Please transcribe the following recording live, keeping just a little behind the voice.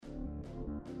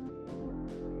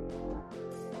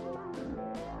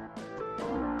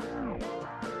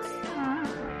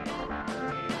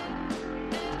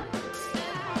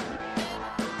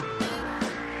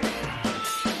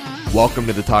Welcome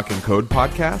to the Talking Code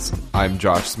podcast. I'm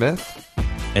Josh Smith.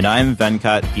 And I'm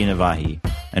Venkat Dinavahi.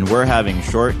 And we're having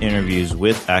short interviews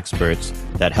with experts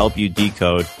that help you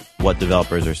decode what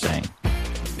developers are saying.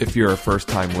 If you're a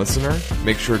first-time listener,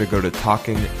 make sure to go to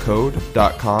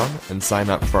talkingcode.com and sign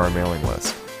up for our mailing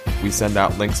list. We send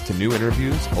out links to new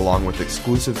interviews along with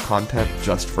exclusive content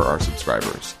just for our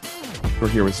subscribers. We're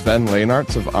here with Sven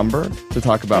Leenarts of Umber to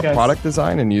talk about product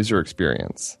design and user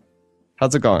experience.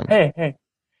 How's it going? Hey.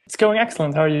 It's going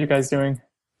excellent. How are you guys doing?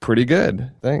 Pretty good.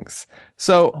 Thanks.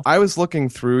 So I was looking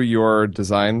through your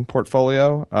design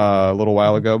portfolio a little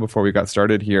while ago before we got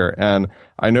started here, and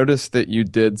I noticed that you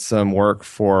did some work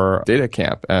for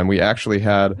DataCamp, and we actually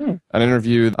had an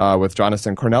interview with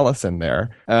Jonathan Cornelissen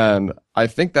there. And I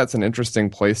think that's an interesting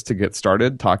place to get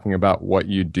started talking about what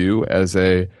you do as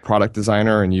a product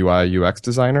designer and UI UX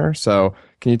designer. So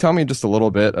can you tell me just a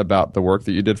little bit about the work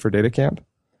that you did for DataCamp?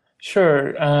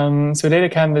 Sure. So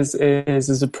DataCamp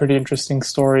is a pretty interesting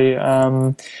story.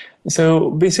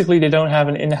 So basically, they don't have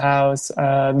an in-house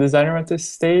designer at this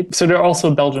stage. So they're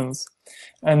also Belgians.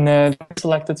 And they're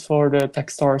selected for the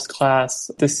Techstars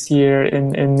class this year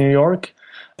in New York.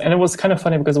 And it was kind of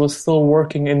funny because I was still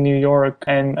working in New York.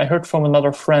 And I heard from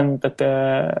another friend that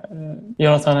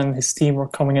Jonathan and his team were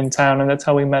coming in town. And that's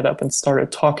how we met up and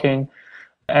started talking.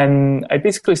 And I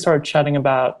basically started chatting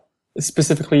about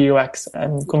specifically UX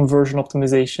and conversion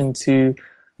optimization to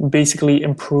basically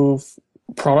improve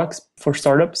products for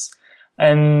startups.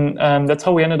 And that's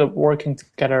how we ended up working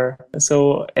together.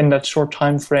 So in that short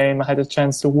time frame, I had a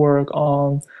chance to work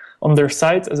on their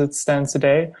site as it stands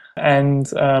today, and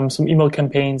some email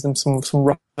campaigns and some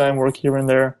rough design work here and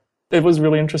there. It was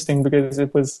really interesting because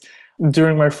it was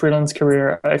during my freelance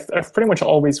career, I've pretty much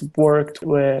always worked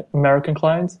with American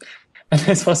clients. And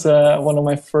this was one of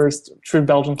my first true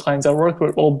Belgian clients I worked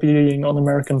with, all being on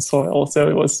American soil. So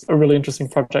it was a really interesting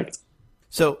project.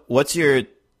 So what's your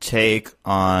take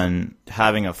on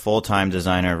having a full-time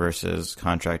designer versus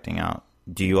contracting out?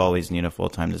 Do you always need a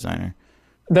full-time designer?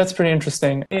 That's pretty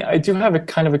interesting. I do have a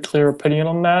kind of a clear opinion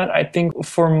on that. I think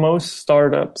for most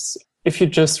startups, if you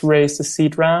just raise the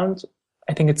seed round,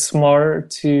 I think it's smarter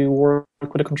to work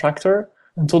with a contractor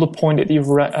until the point that you've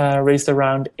raised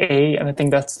around A, and I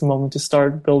think that's the moment to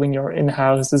start building your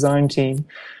in-house design team.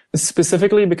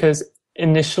 Specifically because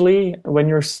initially, when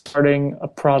you're starting a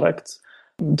product,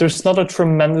 there's not a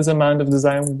tremendous amount of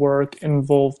design work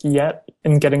involved yet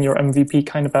in getting your MVP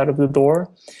kind of out of the door.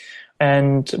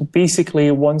 And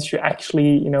basically, once you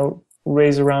actually,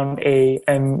 raise around A,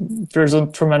 and there's a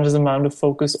tremendous amount of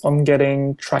focus on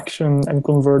getting traction and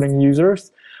converting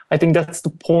users, I think that's the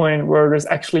point where there's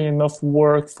actually enough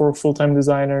work for a full-time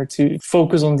designer to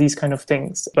focus on these kind of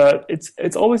things. But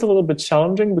it's always a little bit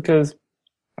challenging because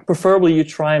preferably you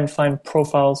try and find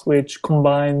profiles which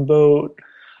combine both.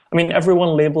 I mean,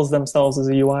 everyone labels themselves as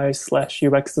a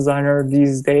UI/UX designer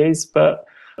these days, but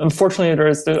unfortunately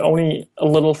there's only a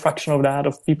little fraction of that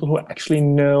of people who actually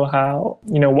know how,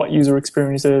 what user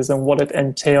experience is and what it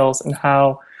entails and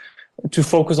how to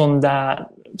focus on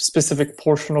that specific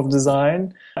portion of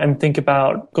design and think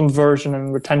about conversion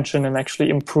and retention and actually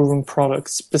improving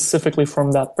products specifically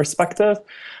from that perspective.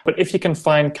 But if you can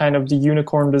find kind of the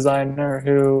unicorn designer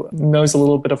who knows a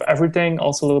little bit of everything,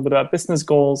 also a little bit about business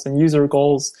goals and user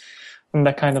goals and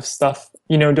that kind of stuff,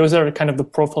 those are kind of the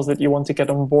profiles that you want to get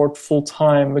on board full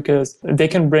time because they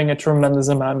can bring a tremendous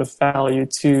amount of value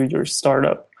to your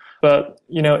startup. But,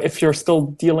 if you're still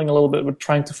dealing a little bit with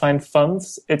trying to find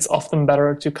funds, it's often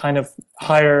better to kind of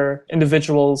hire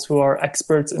individuals who are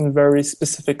experts in very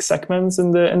specific segments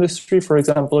in the industry. For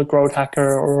example, a growth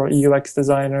hacker or a UX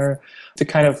designer to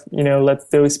kind of, let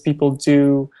those people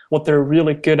do what they're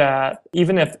really good at,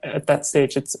 even if at that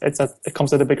stage it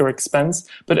comes at a bigger expense,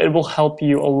 but it will help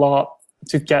you a lot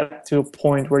to get to a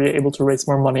point where you're able to raise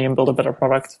more money and build a better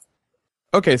product.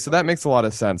 Okay, so that makes a lot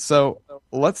of sense. So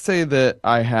let's say that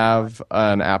I have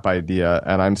an app idea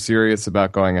and I'm serious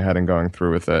about going ahead and going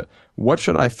through with it. What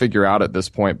should I figure out at this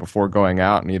point before going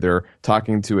out and either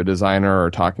talking to a designer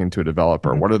or talking to a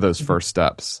developer? What are those first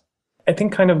steps? I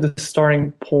think kind of the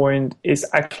starting point is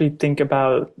actually think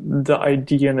about the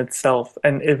idea in itself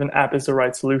and if an app is the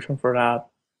right solution for that.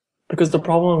 Because the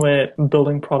problem with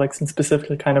building products and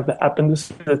specifically kind of the app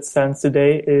industry that stands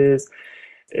today is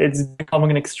it's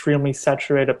becoming an extremely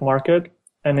saturated market,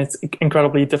 and it's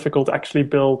incredibly difficult to actually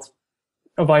build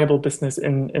a viable business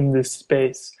in this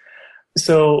space.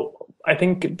 So I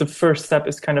think the first step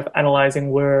is kind of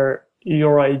analyzing where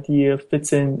your idea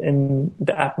fits in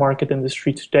the app market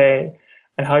industry today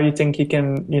and how you think you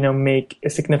can, make a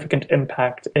significant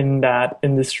impact in that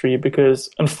industry. Because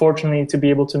unfortunately, to be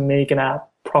able to make an app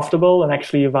profitable and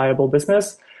actually a viable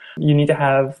business, you need to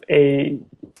have a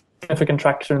significant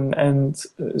traction and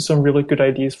some really good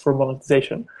ideas for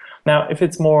monetization. Now, if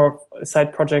it's more a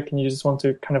side project and you just want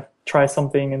to kind of try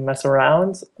something and mess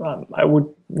around, I would,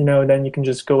 then you can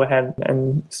just go ahead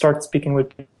and start speaking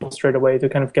with people straight away to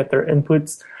kind of get their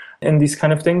inputs in these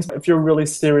kind of things. If you're really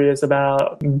serious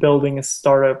about building a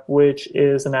startup, which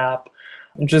is an app,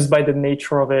 just by the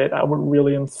nature of it, I would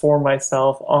really inform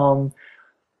myself on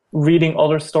reading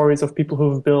other stories of people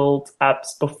who've built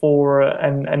apps before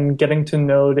and getting to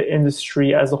know the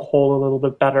industry as a whole a little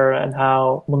bit better and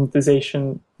how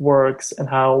monetization works and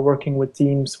how working with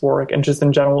teams work, and just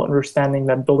in general understanding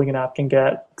that building an app can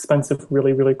get expensive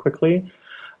really, really quickly.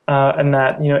 And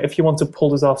that, if you want to pull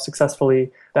this off successfully,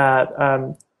 that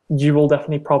you will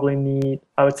definitely probably need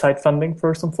outside funding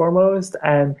first and foremost,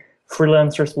 and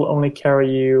freelancers will only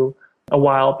carry you a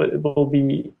while, but it will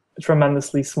be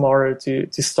tremendously smarter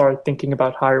to start thinking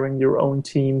about hiring your own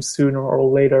team sooner or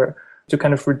later to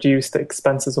kind of reduce the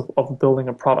expenses of building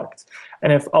a product.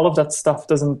 And if all of that stuff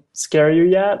doesn't scare you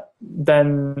yet,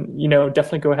 then,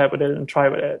 definitely go ahead with it and try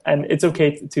with it. And it's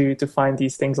okay to find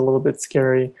these things a little bit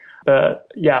scary.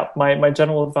 But yeah, my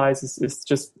general advice is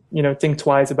just, think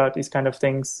twice about these kind of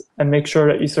things and make sure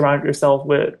that you surround yourself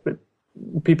with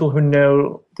people who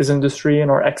know this industry and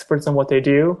are experts in what they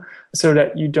do, so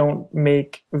that you don't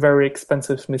make very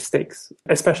expensive mistakes.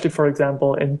 Especially, for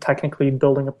example, in technically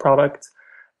building a product,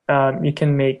 you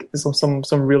can make some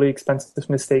really expensive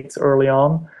mistakes early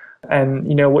on. And,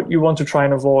 what you want to try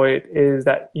and avoid is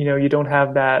that, you don't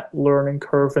have that learning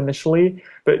curve initially,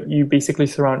 but you basically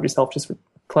surround yourself just with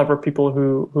clever people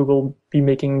who will be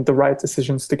making the right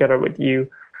decisions together with you,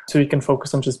 so you can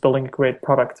focus on just building a great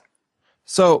product.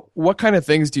 So what kind of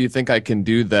things do you think I can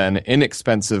do then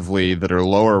inexpensively that are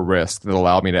lower risk that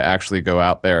allow me to actually go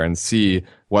out there and see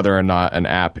whether or not an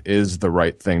app is the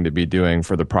right thing to be doing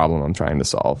for the problem I'm trying to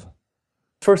solve?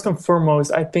 First and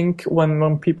foremost, I think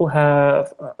when people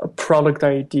have a product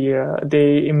idea,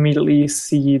 they immediately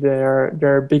see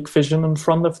their big vision in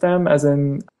front of them, as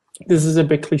in, this is a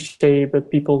bit cliche,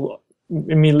 but people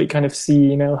immediately kind of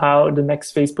see, how the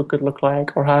next Facebook could look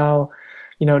like, or how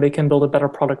they can build a better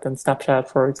product than Snapchat,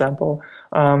 for example.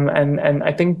 And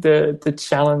I think the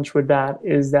challenge with that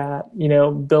is that,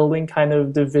 building kind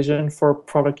of the vision for a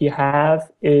product you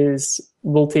have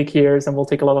will take years and will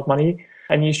take a lot of money.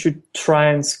 And you should try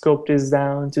and scope this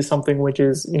down to something which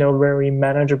is, very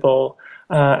manageable,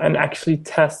 and actually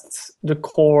tests the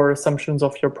core assumptions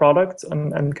of your product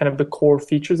and kind of the core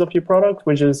features of your product,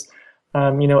 which is,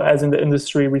 as in the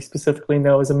industry, we specifically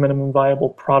know is a minimum viable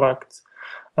product.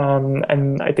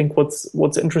 And I think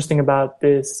what's interesting about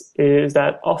this is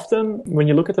that often when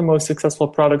you look at the most successful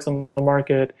products on the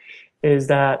market, is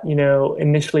that,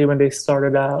 initially when they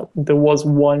started out, there was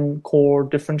one core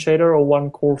differentiator or one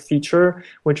core feature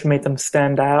which made them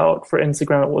stand out. For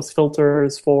Instagram, it was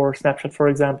filters. For Snapchat, for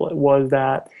example, it was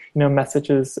that,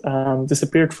 messages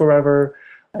disappeared forever.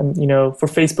 And, for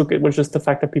Facebook, it was just the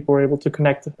fact that people were able to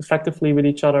connect effectively with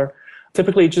each other.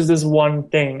 Typically, it's just this one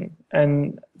thing.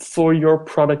 And for your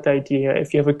product idea,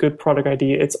 if you have a good product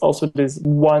idea, it's also this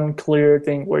one clear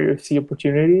thing where you see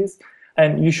opportunities.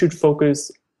 And you should focus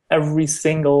every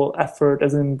single effort,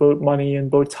 as in both money and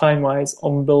both time-wise,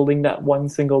 on building that one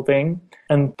single thing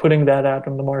and putting that out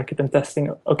on the market and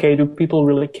testing, okay, do people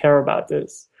really care about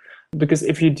this? Because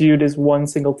if you do this one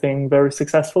single thing very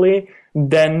successfully,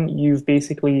 then you've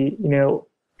basically,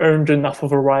 earned enough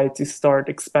of a right to start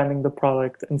expanding the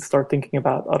product and start thinking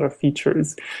about other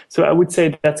features. So I would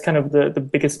say that's kind of the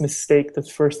biggest mistake that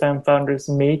first-time founders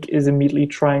make, is immediately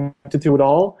trying to do it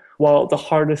all, while the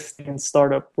hardest thing in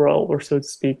startup world, or so to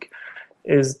speak,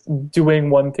 is doing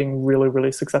one thing really,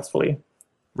 really successfully.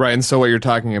 Right. And so what you're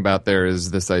talking about there is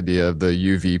this idea of the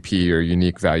UVP, or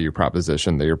unique value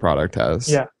proposition, that your product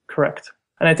has. Yeah, correct.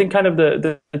 And I think kind of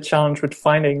the challenge with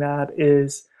finding that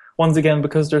is, once again,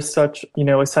 because there's such,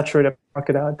 a saturated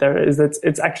market out there, is that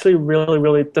it's actually really,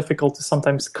 really difficult to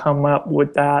sometimes come up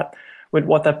with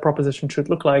what that proposition should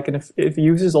look like. And if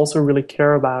users also really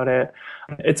care about it,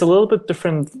 it's a little bit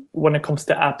different when it comes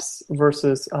to apps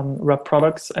versus web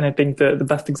products. And I think the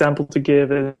best example to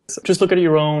give is just look at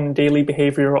your own daily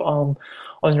behavior on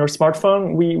your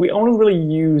smartphone. We only really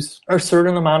use a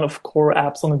certain amount of core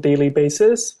apps on a daily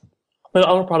basis, but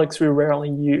other products we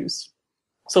rarely use.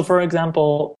 So for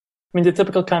example, the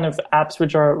typical kind of apps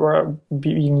which are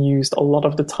being used a lot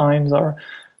of the times are,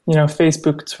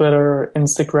 Facebook, Twitter,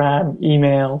 Instagram,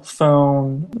 email,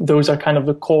 phone. Those are kind of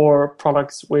the core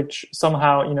products which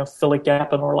somehow, fill a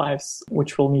gap in our lives,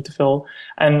 which we'll need to fill.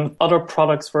 And other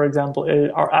products, for example,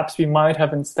 are apps we might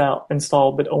have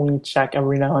installed, but only check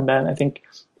every now and then. I think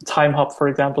Time Hop, for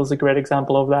example, is a great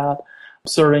example of that.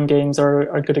 Certain games are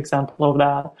a good example of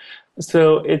that.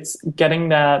 So it's getting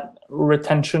that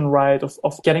retention right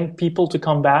of getting people to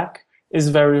come back is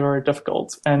very, very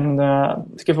difficult. And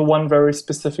to give one very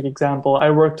specific example, I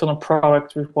worked on a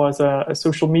product which was a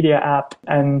social media app.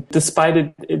 And despite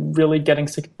it really getting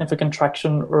significant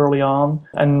traction early on,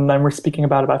 and then we're speaking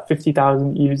about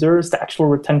 50,000 users, the actual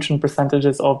retention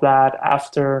percentages of that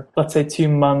after, let's say, 2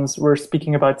 months, we're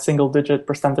speaking about single-digit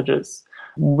percentages,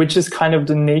 which is kind of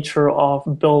the nature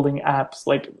of building apps,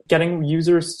 like getting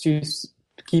users to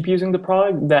keep using the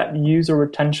product. That user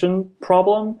retention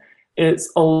problem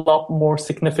is a lot more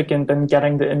significant than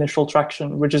getting the initial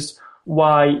traction, which is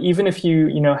why even if you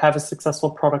have a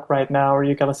successful product right now, or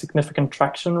you got a significant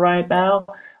traction right now,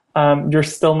 you're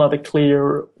still not a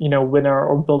clear winner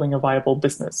or building a viable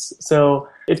business. So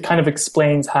it kind of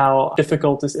explains how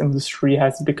difficult this industry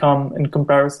has become in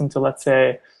comparison to, let's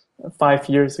say, 5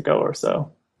 years ago or so.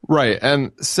 Right.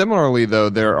 And similarly, though,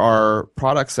 there are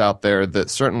products out there that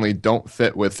certainly don't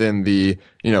fit within the,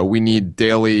 we need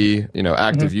daily,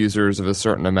 active users of a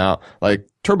certain amount, like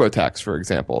TurboTax, for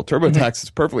example. TurboTax is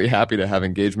perfectly happy to have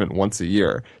engagement once a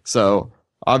year. So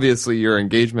obviously your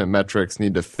engagement metrics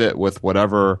need to fit with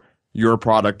whatever your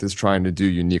product is trying to do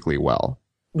uniquely well.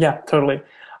 Yeah, totally.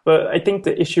 But I think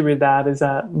the issue with that is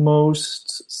that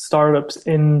most startups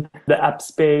in the app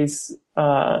space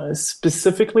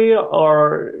specifically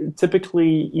are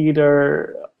typically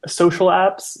either social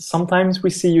apps. Sometimes we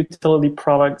see utility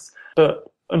products,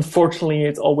 but unfortunately,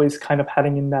 it's always kind of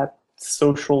heading in that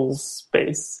social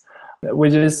space,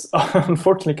 which is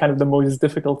unfortunately kind of the most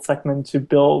difficult segment to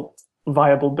build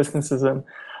viable businesses in.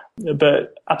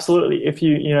 But absolutely, if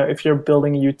you're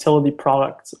building a utility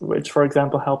product, which for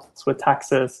example helps with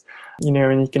taxes,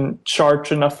 and you can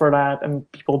charge enough for that and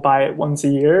people buy it once a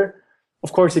year,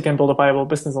 of course you can build a viable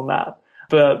business on that.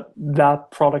 But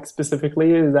that product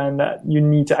specifically is then that you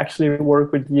need to actually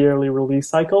work with yearly release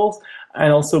cycles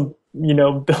and also,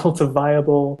 build a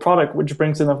viable product which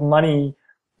brings enough money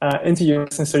into your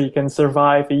business so you can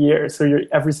survive a year. So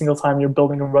every single time you're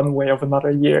building a runway of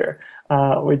another year,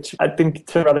 which I think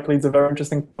theoretically is a very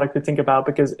interesting product to think about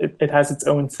because it has its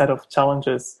own set of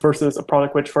challenges versus a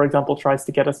product which, for example, tries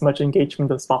to get as much engagement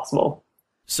as possible.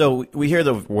 So we hear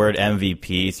the word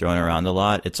MVP thrown around a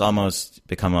lot. It's almost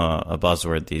become a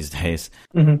buzzword these days.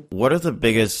 Mm-hmm. What are the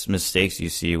biggest mistakes you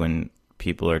see when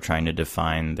people are trying to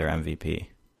define their MVP?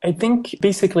 I think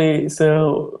basically,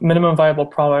 so minimum viable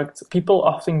product, people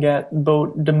often get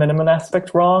both the minimum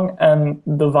aspect wrong and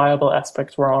the viable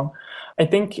aspect wrong. I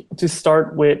think to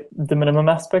start with the minimum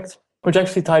aspect, which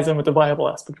actually ties in with the viable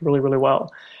aspect really, really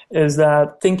well, is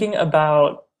that thinking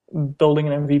about building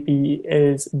an MVP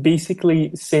is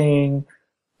basically saying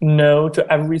no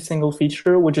to every single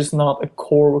feature, which is not a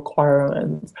core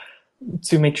requirement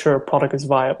to make sure a product is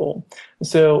viable.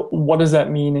 So what does that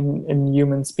mean in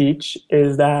human speech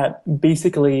is that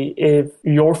basically if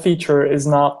your feature is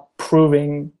not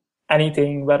proving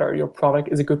anything, whether your product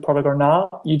is a good product or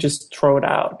not, you just throw it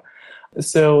out.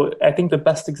 So I think the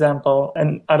best example,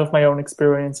 and out of my own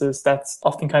experiences, that's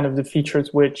often kind of the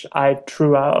features which I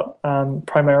threw out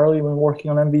primarily when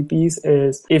working on MVPs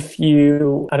is if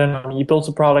you build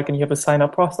a product and you have a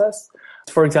sign-up process,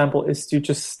 for example, is to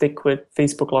just stick with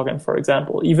Facebook login, for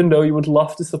example, even though you would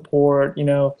love to support,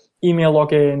 email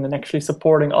login and actually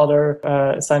supporting other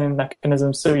sign-in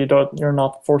mechanisms so you're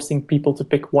not forcing people to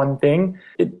pick one thing.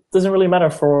 It doesn't really matter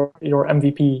for your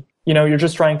MVP. You're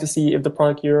just trying to see if the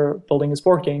product you're building is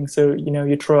working. So,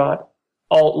 you throw out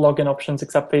all login options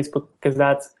except Facebook because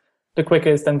that's the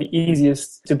quickest and the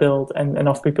easiest to build and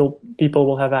enough people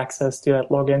will have access to that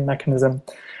login mechanism.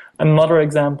 Another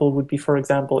example would be, for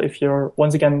example, if you're,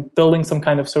 once again, building some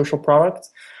kind of social product,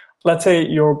 let's say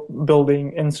you're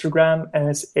building Instagram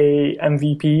as a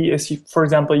MVP, for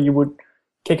example, you would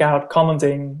kick out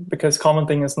commenting because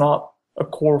commenting is not a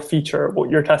core feature. What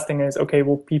you're testing is, okay,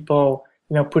 will people,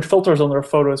 put filters on their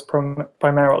photos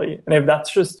primarily? And if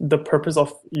that's just the purpose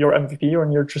of your MVP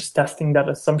and you're just testing that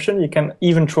assumption, you can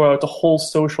even throw out the whole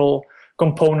social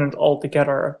component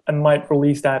altogether and might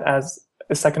release that as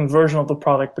a second version of the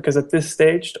product, because at this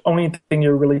stage, the only thing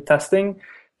you're really testing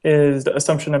is the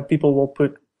assumption that people will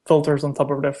put filters on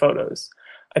top of their photos.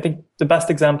 I think the best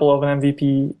example of an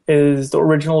MVP is the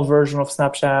original version of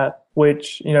Snapchat,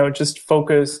 which, just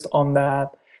focused on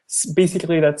that,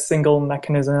 basically that single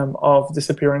mechanism of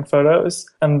disappearing photos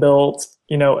and built,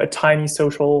 a tiny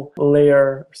social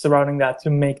layer surrounding that to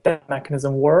make that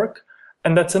mechanism work.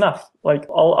 And that's enough. Like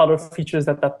all other features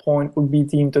at that point would be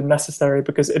deemed unnecessary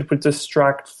because it would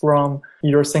distract from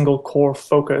your single core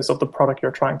focus of the product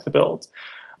you're trying to build.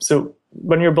 So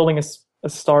when you're building a a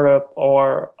startup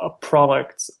or a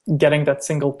product, getting that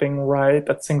single thing right,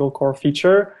 that single core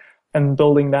feature, and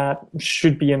building that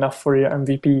should be enough for your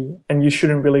MVP. And you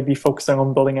shouldn't really be focusing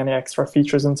on building any extra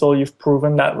features until you've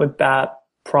proven that with that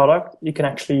product, you can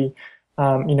actually,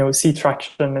 see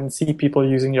traction and see people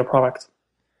using your product.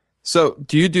 So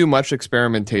do you do much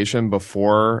experimentation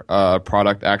before a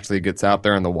product actually gets out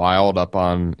there in the wild up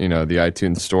on, the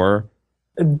iTunes store?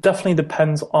 It definitely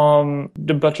depends on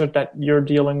the budget that you're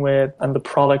dealing with and the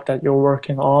product that you're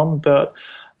working on. But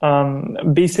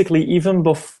basically, even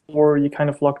before you kind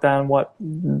of lock down what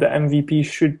the MVP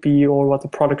should be or what the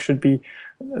product should be,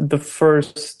 the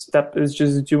first step is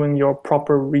just doing your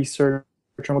proper research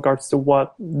in regards to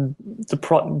what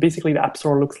basically the App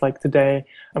Store looks like today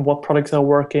and what products are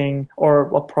working or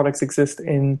what products exist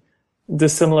in the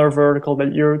similar vertical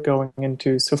that you're going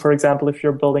into. So, for example, if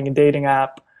you're building a dating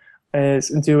app, is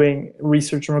doing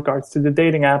research in regards to the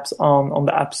dating apps on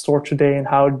the App Store today and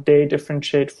how they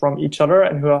differentiate from each other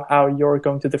and how you're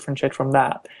going to differentiate from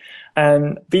that.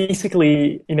 And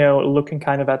basically, looking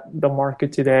kind of at the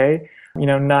market today,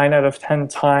 9 out of 10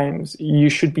 times you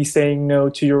should be saying no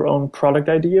to your own product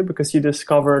idea because you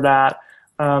discover that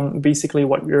basically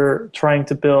what you're trying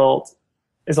to build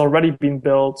is already being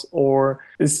built or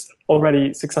is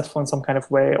already successful in some kind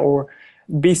of way, or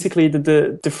basically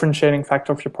the differentiating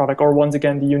factor of your product, or once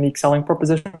again, the unique selling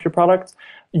proposition of your product.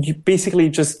 You basically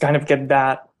just kind of get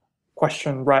that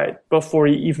question right before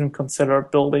you even consider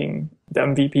building the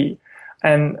MVP.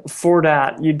 And for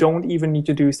that, you don't even need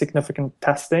to do significant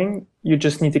testing. You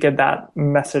just need to get that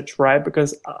message right,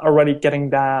 because already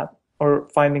getting that or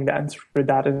finding the answer for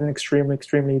that is an extremely,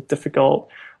 extremely difficult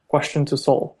question to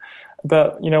solve.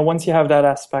 But, once you have that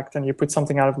aspect and you put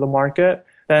something out of the market,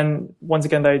 then once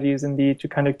again, the idea is indeed to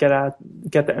kind of get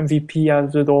the MVP out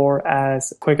of the door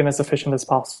as quick and as efficient as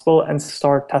possible and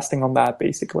start testing on that,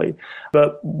 basically.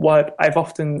 But what I've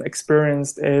often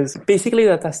experienced is basically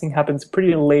that testing happens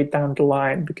pretty late down the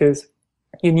line, because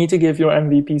you need to give your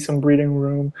MVP some breathing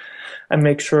room and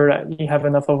make sure that you have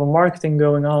enough of a marketing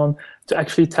going on to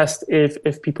actually test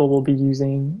if people will be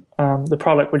using the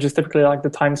product, which is typically like the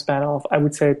time span of, I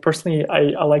would say personally,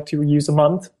 I like to use a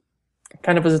month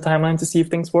kind of as a timeline to see if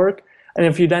things work. And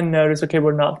if you then notice, okay,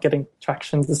 we're not getting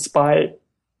traction despite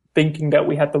thinking that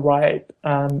we had the right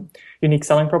unique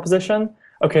selling proposition,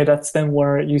 okay, that's then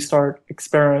where you start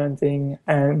experimenting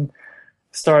and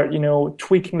start,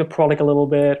 tweaking the product a little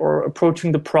bit or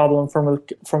approaching the problem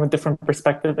from a different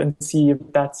perspective and see if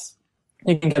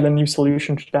you can get a new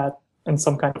solution to that in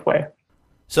some kind of way.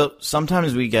 So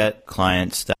sometimes we get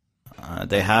clients that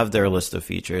they have their list of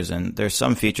features, and there's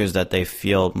some features that they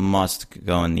feel must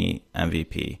go in the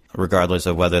MVP, regardless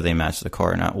of whether they match the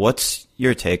core or not. What's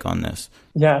your take on this?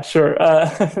 Yeah, sure.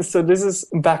 So this is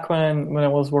back when I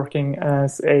was working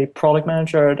as a product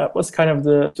manager. That was kind of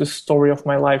the story of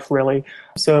my life, really.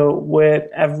 So with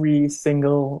every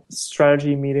single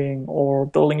strategy meeting or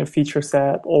building a feature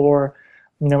set or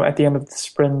at the end of the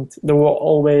sprint, there were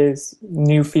always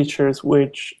new features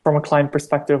which, from a client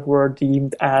perspective, were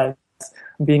deemed as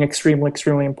being extremely,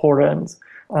 extremely important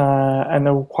and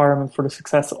a requirement for the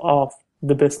success of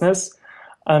the business.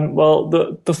 Well,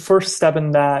 the first step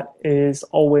in that is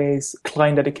always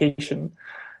client education.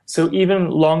 So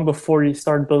even long before you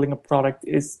start building a product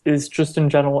is just in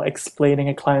general explaining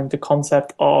a client the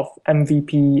concept of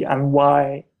MVP and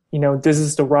why, this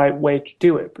is the right way to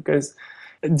do it. Because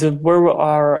where we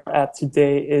are at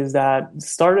today is that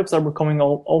startups are becoming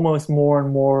almost more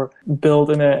and more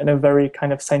built in a very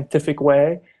kind of scientific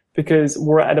way, because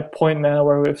we're at a point now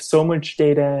where we have so much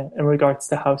data in regards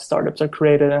to how startups are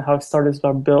created and how startups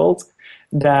are built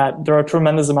that there are a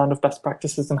tremendous amount of best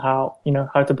practices in how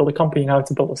to build a company and how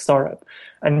to build a startup.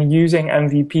 And using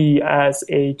MVP as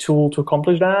a tool to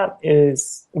accomplish that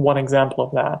is one example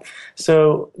of that.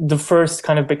 So the first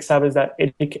kind of big step is that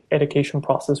education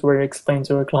process where you explain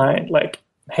to a client, like,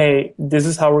 hey, this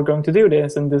is how we're going to do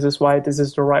this, and this is why this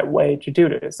is the right way to do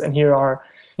this. And here are,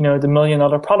 the million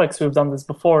other products who have done this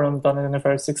before and done it in a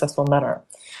very successful manner.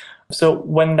 So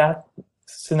when that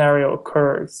scenario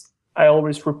occurs, I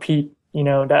always repeat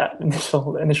that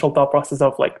initial thought process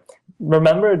of like,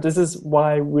 remember, this is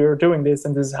why we're doing this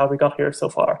and this is how we got here so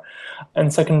far.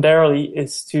 And secondarily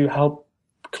is to help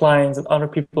clients and other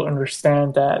people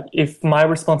understand that if my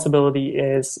responsibility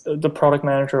is the product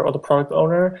manager or the product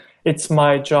owner, it's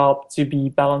my job to be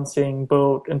balancing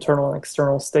both internal and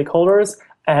external stakeholders.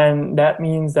 And that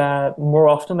means that more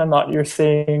often than not, you're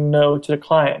saying no to the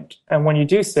client. And when you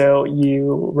do so,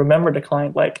 you remember the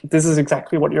client, like, this is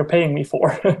exactly what you're paying me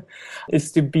for,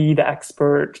 is to be the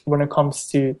expert when it comes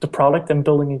to the product and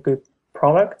building a good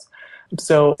product.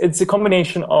 So it's a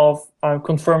combination of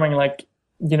confirming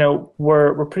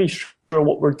we're pretty sure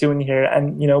what we're doing here.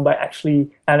 And, by actually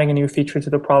adding a new feature to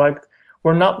the product,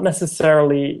 we're not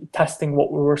necessarily testing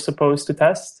what we were supposed to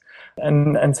test.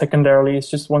 And secondarily, it's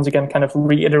just once again kind of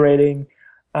reiterating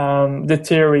the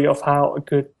theory of how a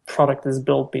good product is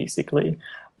built, basically.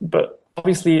 But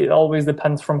obviously, it always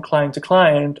depends from client to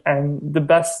client. And the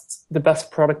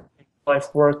best product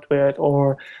I've worked with,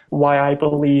 or why I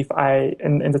believe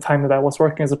in the time that I was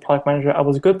working as a product manager, I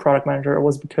was a good product manager,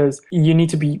 was because you need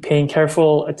to be paying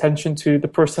careful attention to the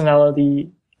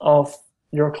personality of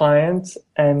your client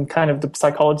and kind of the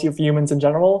psychology of humans in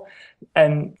general,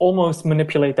 and almost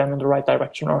manipulate them in the right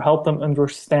direction or help them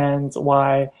understand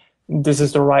why this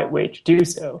is the right way to do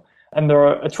so. And there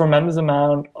are a tremendous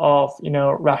amount of,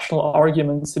 rational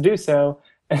arguments to do so.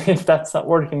 And if that's not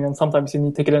working, then sometimes you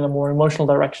need to get in a more emotional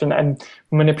direction and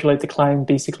manipulate the client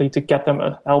basically to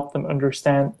help them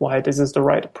understand why this is the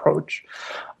right approach.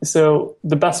 So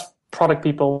the best product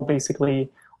people basically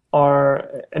are,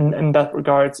 in that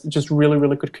regards, just really,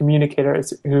 really good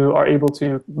communicators who are able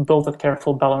to build that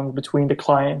careful balance between the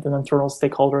client and internal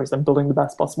stakeholders and building the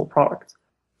best possible product.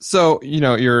 So,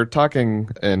 you're talking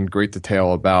in great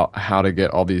detail about how to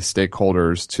get all these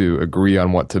stakeholders to agree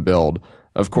on what to build.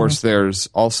 Of course, there's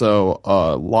also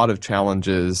a lot of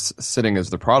challenges sitting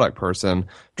as the product person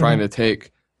trying to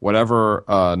take whatever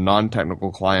a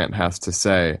non-technical client has to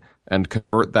say and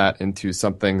convert that into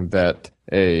something that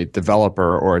a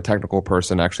developer or a technical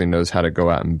person actually knows how to go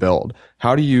out and build.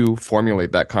 How do you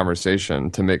formulate that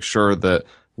conversation to make sure that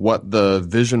what the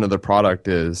vision of the product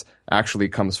is actually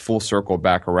comes full circle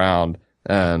back around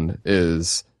and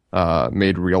is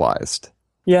made realized?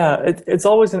 Yeah, it's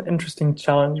always an interesting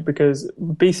challenge because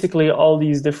basically all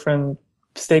these different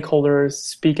stakeholders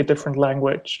speak a different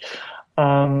language.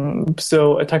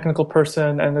 So a technical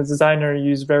person and a designer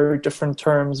use very different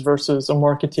terms versus a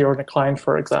marketer and a client,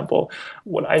 for example.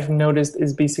 What I've noticed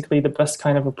is basically the best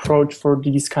kind of approach for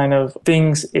these kind of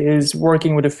things is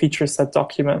working with a feature set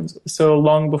document. So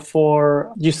long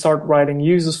before you start writing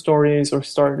user stories or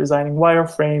start designing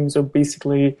wireframes or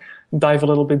basically dive a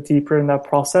little bit deeper in that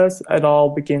process, it all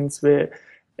begins with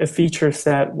a feature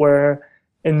set where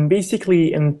in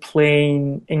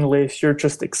plain English, you're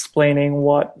just explaining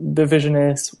what the vision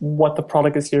is, what the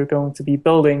product is you're going to be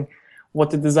building,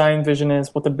 what the design vision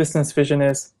is, what the business vision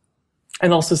is,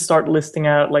 and also start listing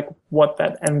out like what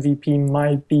that MVP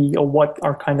might be or what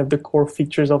are kind of the core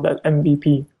features of that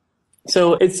MVP.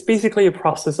 So it's basically a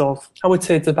process of, I would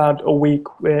say it's about a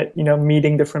week with,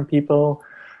 meeting different people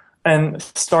and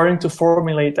starting to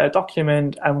formulate that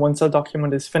document. And once that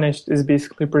document is finished, is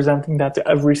basically presenting that to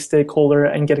every stakeholder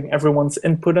and getting everyone's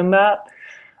input in that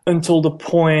until the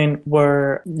point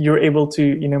where you're able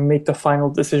to, make the final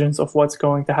decisions of what's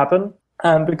going to happen.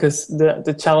 Because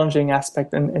the challenging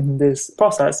aspect in this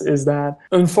process is that,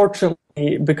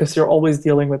 unfortunately, because you're always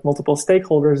dealing with multiple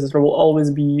stakeholders, there will always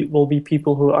be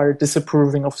people who are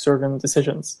disapproving of certain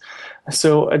decisions.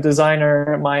 So a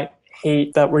designer might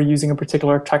hate that we're using a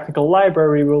particular technical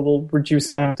library, will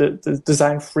reduce the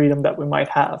design freedom that we might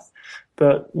have.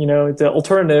 But, the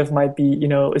alternative might be,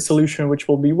 a solution which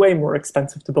will be way more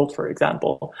expensive to build, for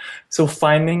example. So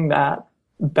finding that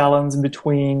balance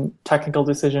between technical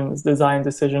decisions, design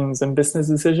decisions, and business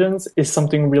decisions is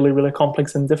something really, really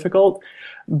complex and difficult.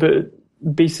 But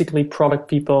basically, product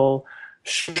people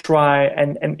should try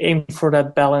and aim for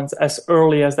that balance as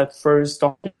early as that first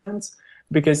document.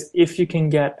 Because if you can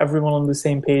get everyone on the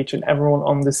same page and everyone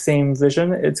on the same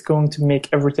vision, it's going to make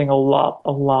everything a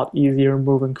lot easier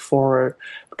moving forward.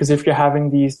 Because if you're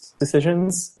having these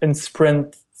decisions in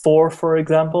sprint 4, for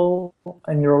example,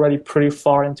 and you're already pretty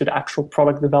far into the actual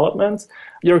product development,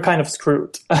 you're kind of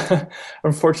screwed,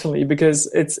 unfortunately, because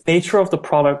it's nature of the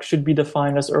product should be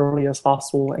defined as early as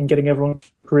possible and getting everyone to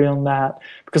agree on that.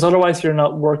 Because otherwise you're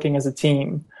not working as a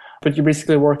team, but you're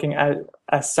basically working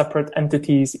as separate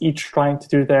entities, each trying to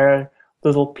do their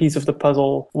little piece of the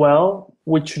puzzle well,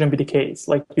 which shouldn't be the case.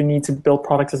 Like, you need to build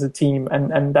products as a team,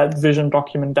 and that vision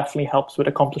document definitely helps with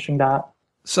accomplishing that.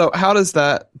 So how does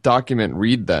that document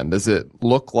read then? Does it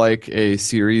look like a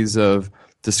series of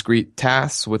discrete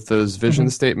tasks with those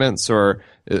vision statements, or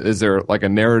is there like a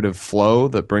narrative flow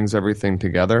that brings everything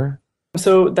together?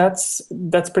 So that's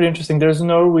pretty interesting. There's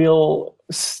no real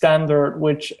standard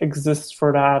which exists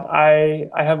for that. I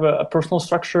have a personal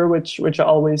structure which I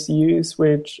always use,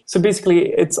 so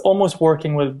basically it's almost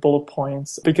working with bullet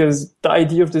points, because the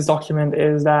idea of this document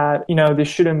is that, this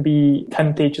shouldn't be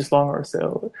 10 pages long or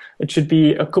so. It should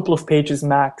be a couple of pages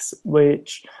max,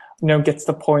 which, gets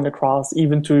the point across,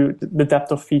 even to the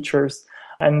depth of features.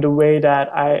 And the way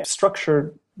that I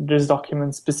structured this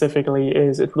document specifically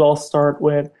is it would all start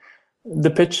with the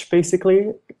pitch,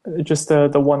 basically, just the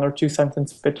 1 or 2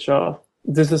 sentence pitch of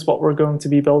this is what we're going to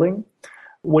be building,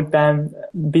 would then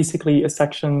basically a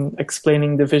section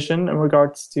explaining the vision in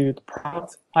regards to the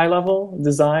product, high level,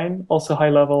 design, also high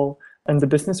level, and the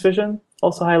business vision,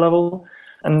 also high level.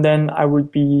 And then I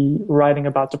would be writing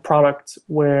about the product,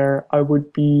 where I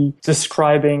would be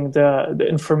describing the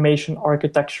information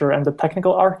architecture and the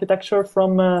technical architecture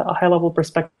from a high level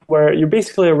perspective, where you're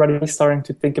basically already starting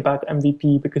to think about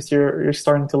MVP because you're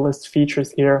starting to list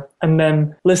features here, and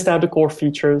then list out the core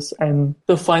features. And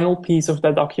the final piece of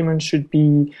that document should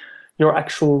be your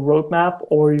actual roadmap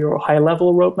or your high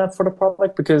level roadmap for the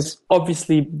product, because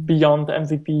obviously beyond the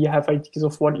MVP, you have ideas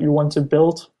of what you want to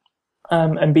build.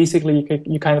 And basically,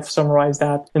 you kind of summarize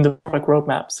that in the product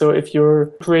roadmap. So if you're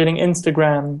creating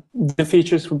Instagram, the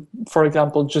features would, for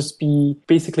example, just be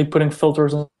basically putting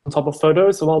filters on top of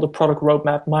photos. While the product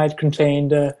roadmap might contain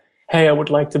the, hey, I would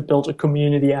like to build a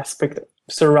community aspect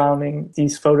surrounding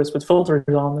these photos with filters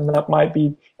on. And that might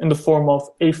be in the form of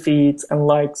a feeds and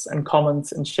likes and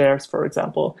comments and shares, for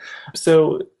example.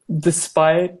 So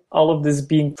despite all of this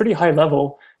being pretty high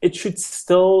level, it should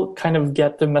still kind of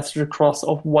get the message across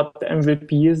of what the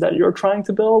MVP is that you're trying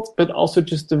to build, but also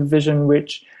just the vision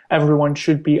which everyone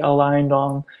should be aligned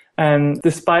on. And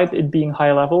despite it being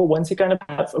high level, once you kind of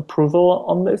have approval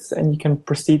on this and you can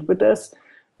proceed with this,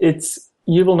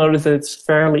 you will notice that it's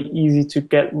fairly easy to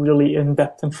get really in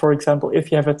depth. And for example,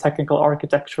 if you have a technical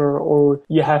architecture or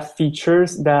you have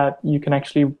features that you can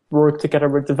actually work together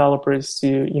with developers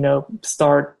to,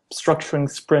 start structuring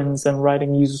sprints and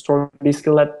writing user stories,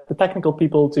 basically let the technical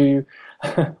people do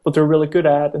what they're really good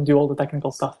at and do all the technical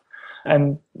stuff.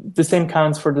 And the same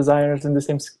counts for designers, and the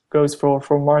same goes for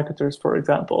marketers, for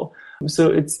example. So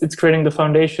it's creating the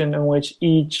foundation in which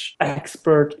each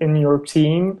expert in your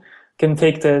team can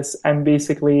take this and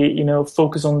basically,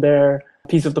 focus on their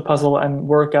piece of the puzzle and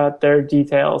work out their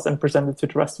details and present it to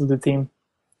the rest of the team.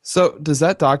 So does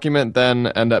that document then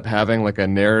end up having like a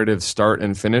narrative start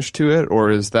and finish to it?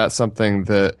 Or is that something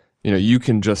that, you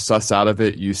can just suss out of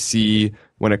it? You see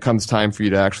when it comes time for you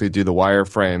to actually do the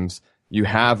wireframes, you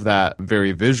have that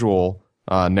very visual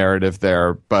narrative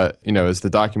there, but, is the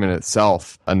document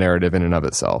itself a narrative in and of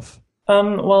itself?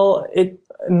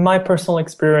 In my personal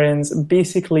experience,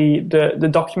 basically the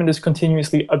document is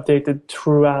continuously updated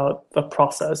throughout the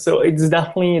process. So it's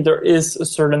definitely, there is a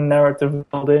certain narrative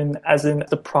built in, as in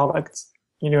the product,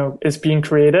 is being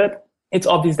created. It's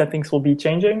obvious that things will be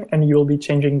changing and you will be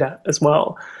changing that as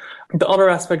well. The other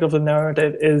aspect of the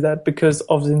narrative is that because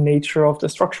of the nature of the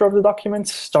structure of the document,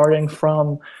 starting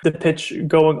from the pitch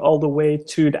going all the way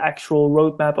to the actual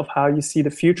roadmap of how you see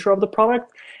the future of the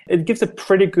product, it gives a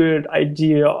pretty good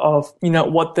idea of,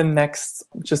 what the next,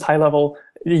 just high level,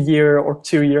 year or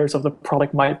 2 years of the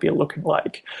product might be looking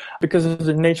like. Because of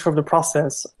the nature of the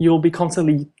process, you'll be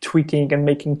constantly tweaking and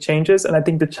making changes. And I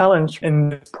think the challenge in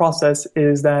this process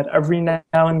is that every now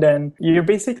and then you're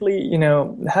basically,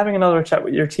 having another chat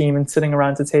with your team and sitting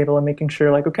around the table and making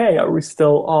sure like, okay, are we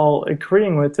still all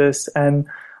agreeing with this? And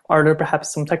are there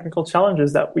perhaps some technical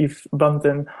challenges that we've bumped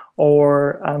in?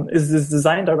 Or is this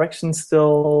design direction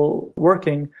still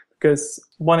working? Because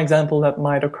one example that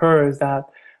might occur is that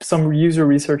some user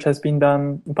research has been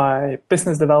done by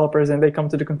business developers, and they come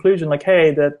to the conclusion like,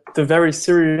 hey, that the very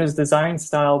serious design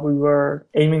style we were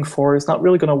aiming for is not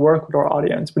really going to work with our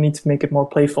audience. We need to make it more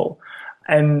playful.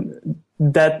 And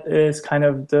that is kind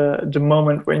of the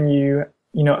moment when you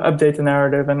update the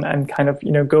narrative and kind of,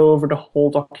 go over the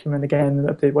whole document again and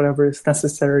update whatever is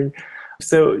necessary.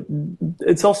 So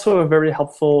it's also a very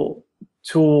helpful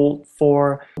tool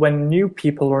for when new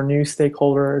people or new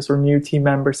stakeholders or new team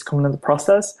members come into the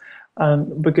process,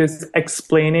 because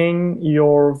explaining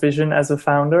your vision as a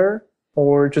founder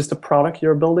or just a product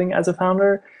you're building as a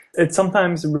founder, it's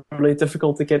sometimes really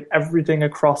difficult to get everything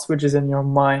across which is in your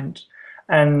mind.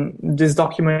 And this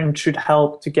document should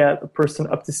help to get a person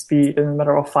up to speed in a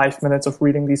matter of 5 minutes of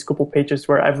reading these couple pages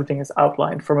where everything is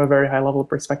outlined from a very high level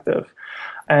perspective.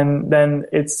 And then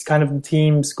it's kind of the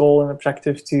team's goal and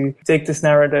objective to take this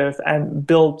narrative and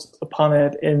build upon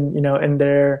it in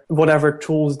their whatever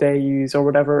tools they use or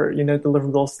whatever,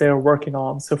 deliverables they're working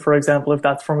on. So for example, if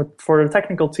that's for the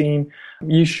technical team,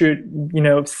 you should,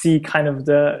 see kind of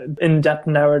the in-depth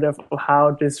narrative of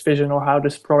how this vision or how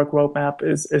this product roadmap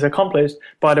is accomplished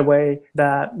by the way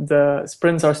that the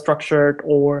sprints are structured,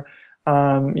 or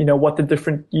what the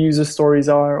different user stories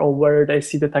are, or where they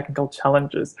see the technical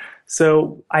challenges.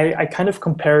 So I kind of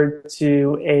compare it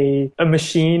to a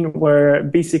machine where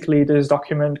basically this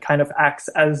document kind of acts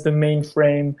as the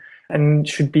mainframe and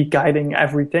should be guiding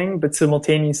everything, but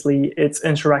simultaneously it's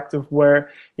interactive where,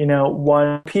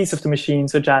 one piece of the machine,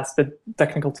 such as the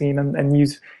technical team and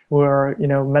use who are,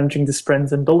 managing the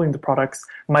sprints and building the products,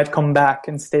 might come back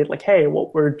and state like, hey,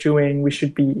 what we're doing, we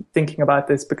should be thinking about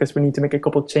this because we need to make a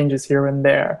couple of changes here and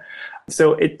there.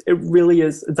 So it really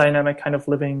is a dynamic kind of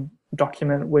living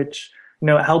document, which,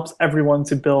 helps everyone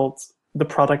to build the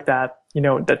product that,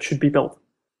 that should be built.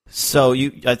 So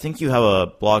I think you have a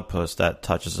blog post that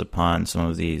touches upon some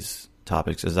of these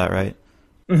topics. Is that right?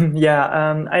 Mm-hmm. Yeah.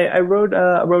 I wrote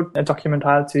a document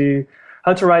how to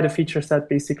write a feature set,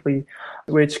 basically,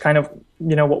 which kind of,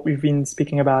 what we've been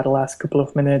speaking about the last couple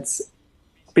of minutes,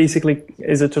 basically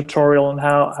is a tutorial on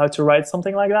how to write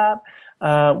something like that,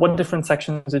 what different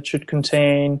sections it should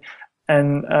contain,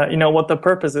 and what the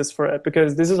purpose is for it.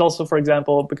 Because this is also, for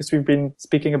example, because we've been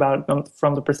speaking about it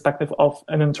from the perspective of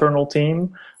an internal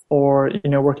team or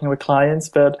working with clients,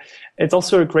 but it's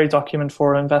also a great document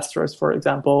for investors, for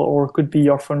example, or could be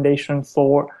your foundation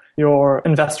for your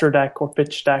investor deck or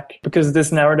pitch deck, because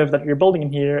this narrative that you're building in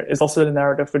here is also the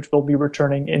narrative which will be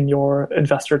returning in your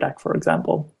investor deck, for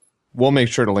example. We'll make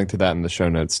sure to link to that in the show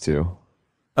notes too.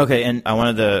 Okay, and I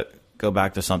wanted to go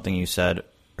back to something you said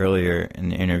earlier in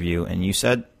the interview, and you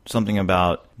said something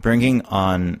about bringing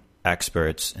on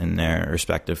experts in their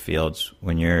respective fields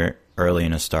when you're early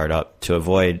in a startup to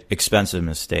avoid expensive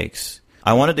mistakes.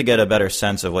 I wanted to get a better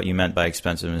sense of what you meant by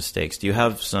expensive mistakes. Do you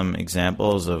have some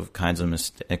examples of kinds of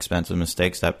expensive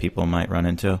mistakes that people might run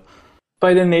into?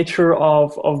 By the nature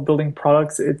of building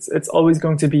products, it's always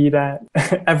going to be that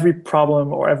every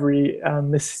problem or every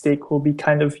mistake will be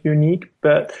kind of unique.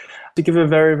 But to give a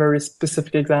very, very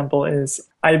specific example is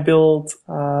I built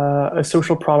a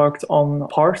social product on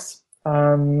Parse,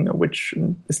 which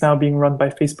is now being run by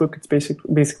Facebook. It's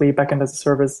basically backend as a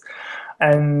service.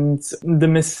 And the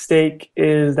mistake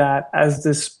is that as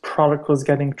this product was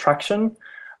getting traction,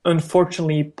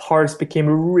 unfortunately, Parse became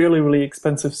a really, really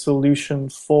expensive solution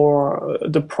for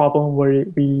the problem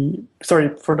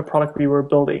for the product we were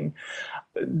building.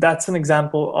 That's an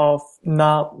example of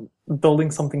not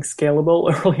building something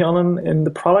scalable early on in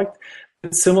the product.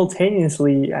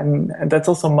 Simultaneously, and that's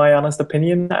also my honest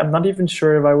opinion, I'm not even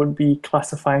sure if I would be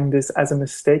classifying this as a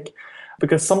mistake,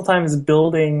 because sometimes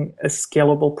building a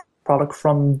scalable product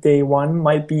from day one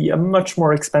might be a much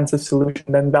more expensive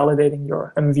solution than validating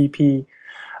your MVP.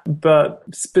 But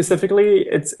specifically,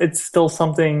 it's still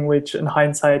something which in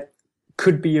hindsight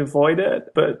could be avoided,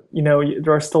 but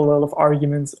there are still a lot of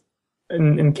arguments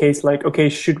in case like, okay,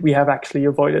 should we have actually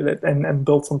avoided it and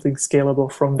built something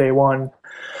scalable from day one?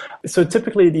 So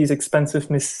typically these expensive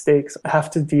mistakes have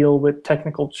to deal with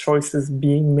technical choices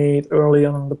being made early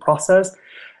on in the process,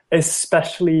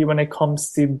 especially when it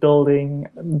comes to building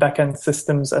backend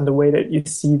systems and the way that you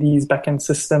see these backend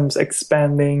systems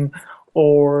expanding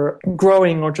or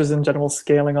growing or just in general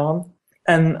scaling on.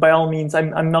 And by all means,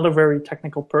 I'm not a very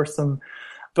technical person,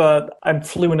 but I'm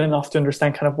fluent enough to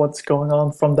understand kind of what's going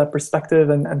on from that perspective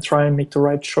and try and make the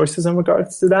right choices in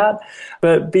regards to that.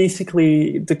 But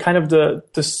basically,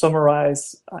 the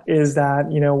summarize is that,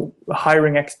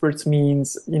 hiring experts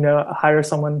means, hire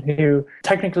someone who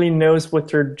technically knows what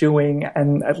they're doing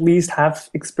and at least have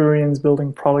experience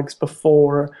building products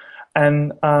before.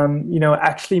 And,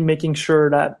 actually making sure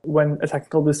that when a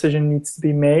technical decision needs to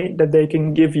be made, that they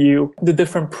can give you the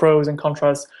different pros and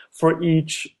contras for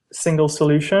each single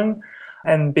solution.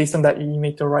 And based on that, you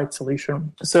make the right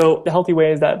solution. So the healthy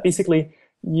way is that basically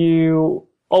you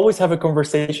always have a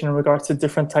conversation in regards to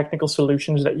different technical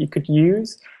solutions that you could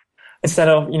use instead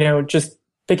of, just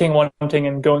picking one thing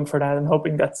and going for that and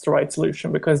hoping that's the right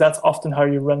solution, because that's often how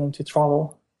you run into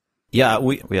trouble. Yeah,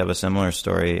 we have a similar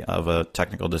story of a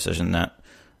technical decision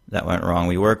that went wrong.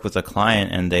 We worked with a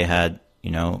client and they had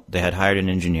hired an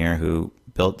engineer who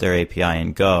built their API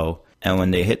in Go. And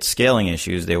when they hit scaling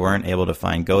issues, they weren't able to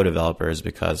find Go developers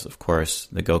because, of course,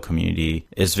 the Go community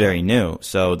is very new.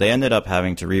 So they ended up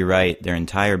having to rewrite their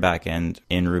entire backend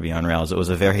in Ruby on Rails. It was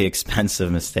a very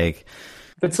expensive mistake.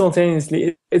 But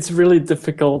simultaneously, it's really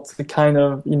difficult to kind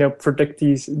of, predict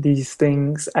these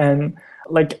things. And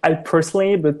like I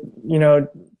personally, but,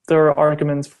 there are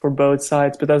arguments for both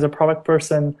sides. But as a product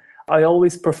person, I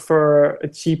always prefer a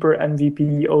cheaper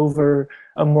MVP over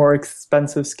a more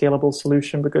expensive scalable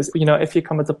solution, because, if you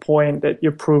come at the point that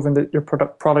you're proven that your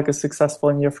product is successful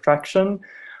in your traction,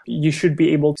 you should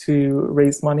be able to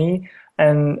raise money.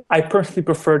 And I personally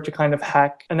prefer to kind of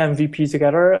hack an MVP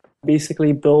together,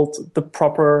 basically build the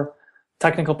proper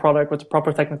technical product with the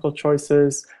proper technical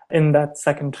choices in that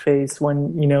second phase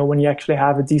when you actually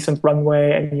have a decent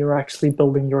runway and you're actually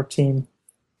building your team.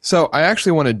 So I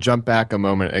actually want to jump back a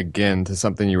moment again to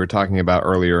something you were talking about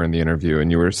earlier in the interview.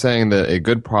 And you were saying that a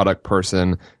good product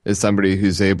person is somebody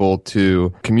who's able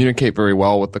to communicate very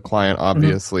well with the client,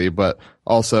 obviously, but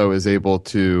also is able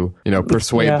to,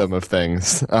 persuade them of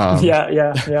things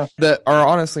that are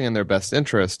honestly in their best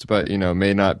interest, but,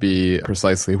 may not be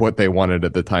precisely what they wanted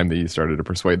at the time that you started to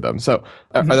persuade them. So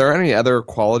are there any other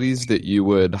qualities that you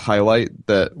would highlight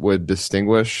that would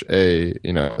distinguish a,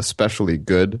 especially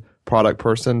good product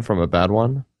person from a bad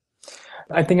one?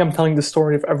 I think I'm telling the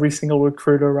story of every single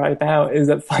recruiter right now, is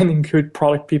that finding good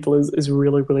product people is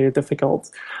really, really difficult,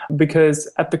 because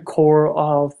at the core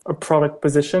of a product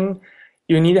position,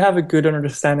 you need to have a good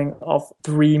understanding of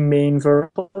three main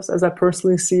verticals, as I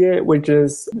personally see it, which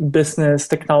is business,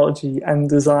 technology, and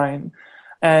design.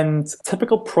 And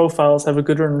typical profiles have a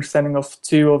good understanding of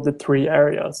two of the three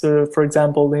areas. So, for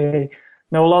example, they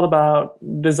know a lot about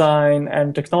design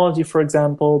and technology, for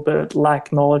example, but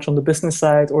lack knowledge on the business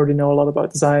side, or they know a lot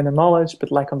about design and knowledge,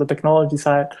 but lack on the technology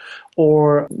side.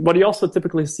 Or what you also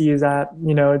typically see is that,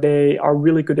 they are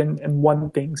really good in one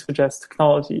thing, such as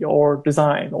technology or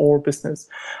design or business.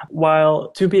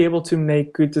 While to be able to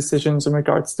make good decisions in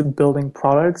regards to building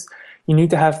products, you need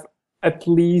to have at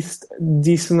least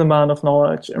decent amount of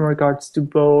knowledge in regards to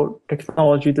both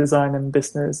technology, design, and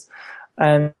business.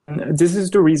 And this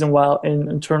is the reason why in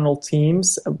internal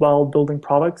teams, while building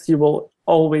products, you will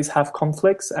always have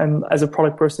conflicts. And as a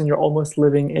product person, you're almost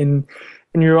living in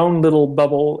your own little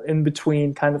bubble in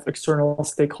between kind of external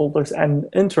stakeholders and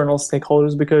internal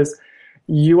stakeholders, because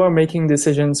you are making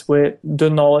decisions with the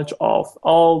knowledge of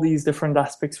all these different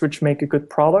aspects which make a good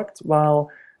product,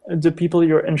 while the people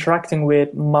you're interacting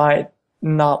with might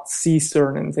not see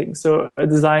certain things. So a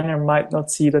designer might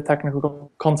not see the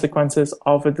technical consequences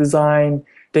of a design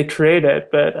they created,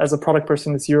 but as a product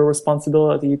person, it's your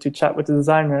responsibility to chat with the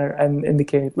designer and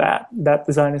indicate that that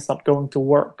design is not going to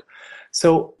work.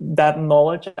 So that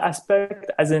knowledge aspect,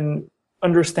 as in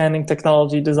understanding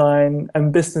technology, design,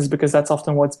 and business, because that's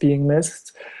often what's being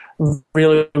missed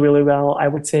really, really well, I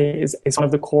would say is one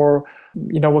of the core,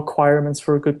 requirements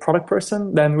for a good product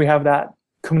person. Then we have that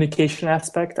communication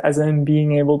aspect, as in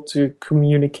being able to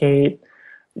communicate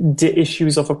the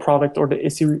issues of a product or the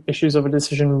issues of a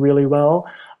decision really well.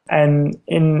 And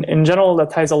in general,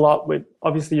 that ties a lot with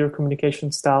obviously your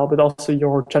communication style, but also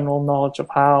your general knowledge of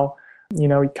how,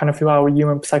 kind of how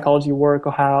human psychology work,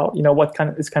 or how, what kind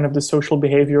of is kind of the social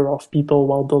behavior of people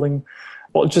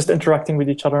while just interacting with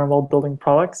each other and while building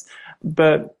products.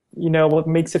 But what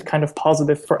makes it kind of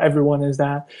positive for everyone is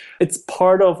that it's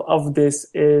part of this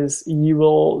is you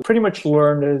will pretty much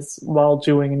learn this while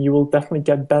doing, and you will definitely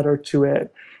get better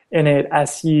in it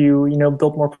as you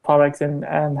build more products and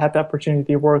have the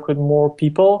opportunity to work with more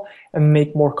people and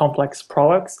make more complex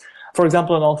products. For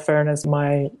example, in all fairness,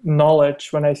 my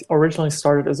knowledge when I originally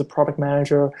started as a product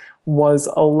manager was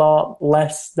a lot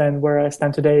less than where I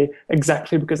stand today,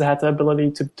 exactly because I had the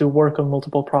ability to work on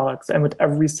multiple products. And with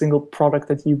every single product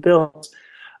that you build,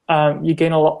 you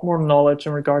gain a lot more knowledge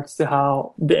in regards to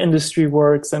how the industry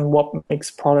works and what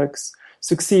makes products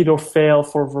succeed or fail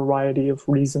for a variety of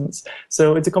reasons.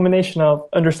 So it's a combination of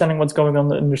understanding what's going on in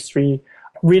the industry,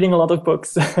 reading a lot of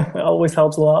books always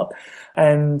helps a lot,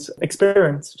 and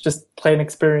experience, just plain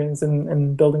experience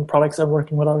in building products and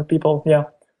working with other people. Yeah.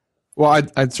 Well,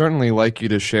 I'd certainly like you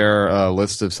to share a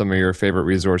list of some of your favorite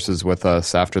resources with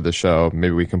us after the show.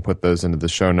 Maybe we can put those into the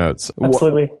show notes.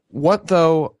 Absolutely. What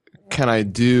though can I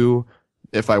do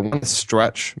if I want to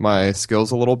stretch my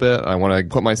skills a little bit? I want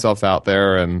to put myself out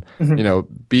there and,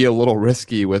 be a little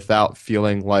risky without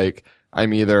feeling like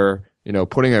I'm either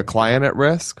putting a client at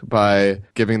risk by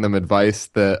giving them advice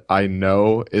that I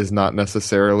know is not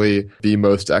necessarily the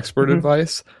most expert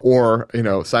advice, or,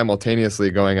 simultaneously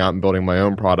going out and building my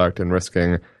own product and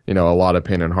risking, a lot of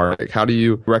pain and heartache. How do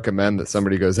you recommend that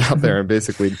somebody goes out there and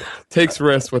basically takes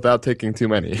risks without taking too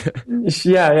many?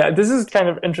 Yeah. This is kind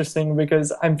of interesting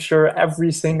because I'm sure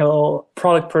every single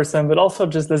product person, but also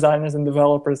just designers and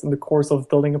developers in the course of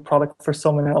building a product for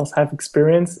someone else have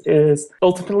experience is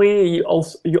ultimately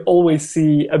you always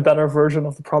see a better version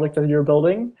of the product that you're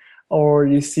building, or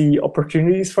you see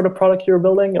opportunities for the product you're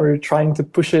building, or you're trying to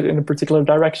push it in a particular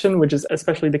direction, which is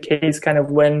especially the case kind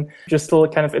of when you're still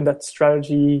kind of in that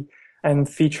strategy and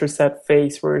feature set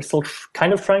phase where you're still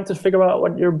kind of trying to figure out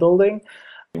what you're building.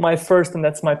 My first, and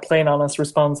that's my plain honest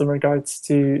response in regards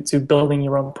to building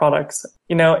your own products.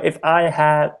 If I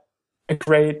had a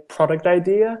great product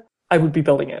idea, I would be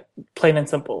building it, plain and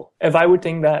simple. If I would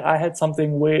think that I had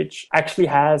something which actually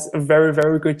has a very,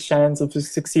 very good chance of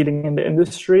succeeding in the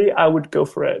industry, I would go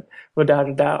for it without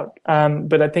a doubt.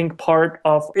 But I think part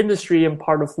of industry and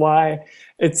part of why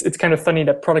it's kind of funny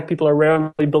that product people are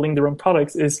rarely building their own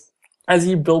products is as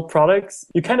you build products,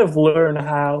 you kind of learn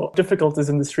how difficult this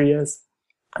industry is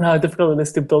and how difficult it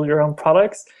is to build your own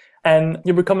products. And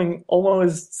you're becoming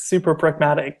almost super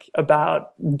pragmatic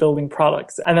about building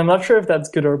products. And I'm not sure if that's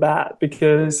good or bad,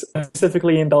 because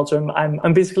specifically in Belgium,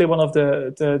 I'm basically one of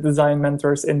the design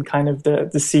mentors in kind of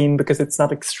the scene, because it's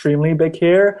not extremely big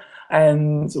here.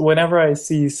 And whenever I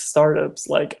see startups,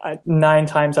 like 9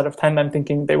 times out of 10, I'm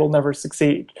thinking they will never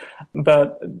succeed.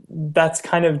 But that's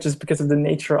kind of just because of the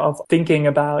nature of thinking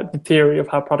about the theory of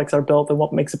how products are built and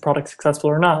what makes a product successful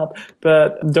or not.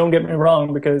 But don't get me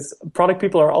wrong, because product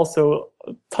people are also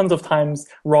tons of times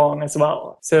wrong as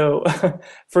well. So,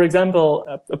 for example,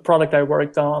 a product I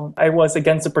worked on, I was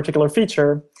against a particular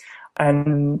feature.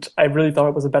 And I really thought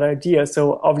it was a bad idea.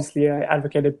 So obviously I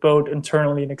advocated both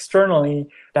internally and externally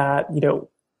that,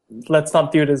 let's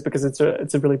not do this because it's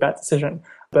a really bad decision.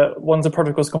 But once the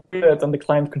product was completed and the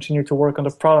client continued to work on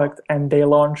the product and they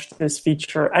launched this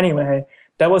feature anyway,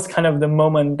 that was kind of the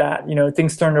moment that,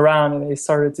 things turned around and they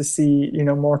started to see,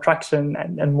 more traction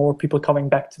and more people coming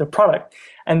back to the product.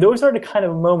 And those are the kind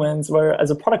of moments where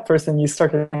as a product person, you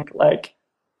start to think like,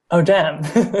 oh, damn,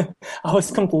 I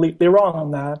was completely wrong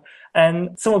on that.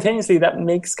 And simultaneously, that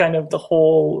makes kind of the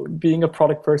whole being a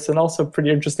product person also pretty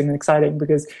interesting and exciting,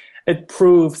 because it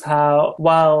proves how,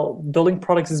 while building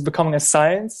products is becoming a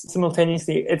science,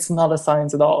 simultaneously, it's not a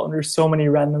science at all. And there's so many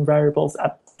random variables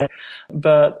at play.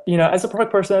 But, as a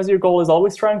product person, as your goal is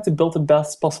always trying to build the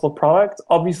best possible product,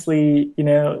 obviously,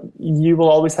 you will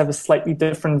always have a slightly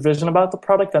different vision about the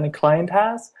product than a client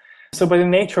has. So by the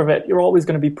nature of it, you're always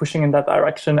going to be pushing in that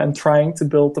direction and trying to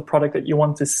build the product that you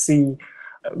want to see,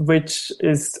 which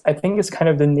I think is kind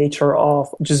of the nature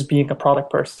of just being a product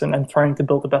person and trying to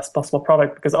build the best possible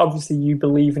product, because obviously you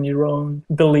believe in your own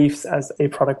beliefs as a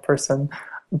product person.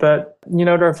 But,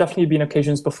 there have definitely been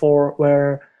occasions before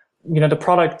where, the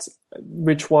product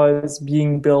which was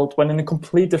being built went in a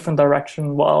complete different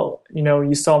direction while,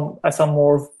 I saw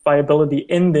more viability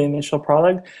in the initial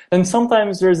product. And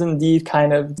sometimes there's indeed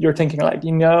kind of, you're thinking like,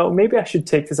 maybe I should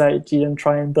take this idea and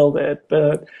try and build it.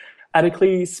 But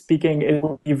ethically speaking, it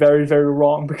will be very, very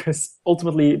wrong, because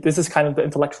ultimately this is kind of the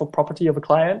intellectual property of a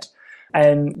client.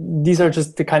 And these are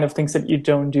just the kind of things that you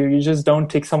don't do. You just don't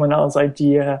take someone else's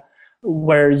idea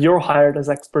where you're hired as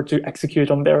expert to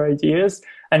execute on their ideas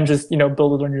and just,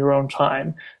 build it on your own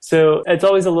time. So it's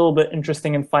always a little bit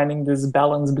interesting in finding this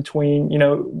balance between,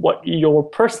 what your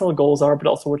personal goals are, but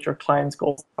also what your client's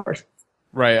goals are.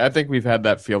 Right. I think we've had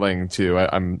that feeling too.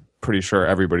 I'm pretty sure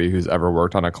everybody who's ever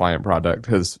worked on a client product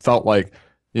has felt like,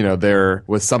 there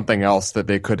was something else that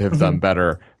they could have done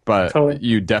better. But totally.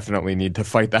 You definitely need to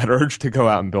fight that urge to go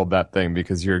out and build that thing,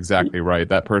 because you're exactly right.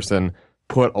 That person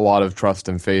put a lot of trust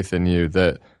and faith in you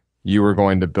that you were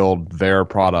going to build their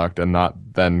product and not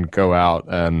then go out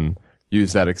and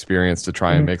use that experience to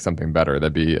try and make something better.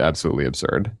 That'd be absolutely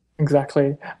absurd.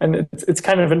 Exactly. And it's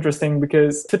kind of interesting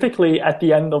because typically at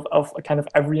the end of kind of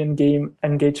every in-game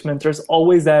engagement, there's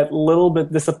always that little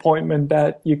bit disappointment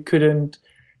that you couldn't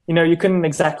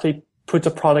exactly put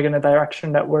a product in a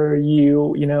direction that where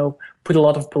you put a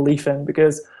lot of belief in,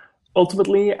 because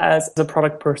ultimately, as a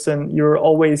product person, you're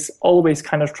always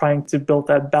kind of trying to build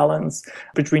that balance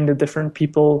between the different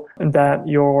people that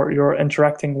you're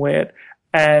interacting with.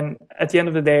 And at the end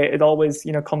of the day, it always,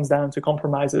 comes down to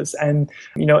compromises. And,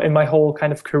 in my whole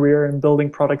kind of career in building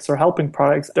products or helping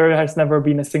products, there has never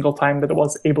been a single time that I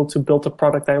was able to build a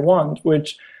product I want,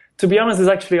 which, to be honest, is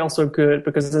actually also good,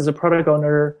 because as a product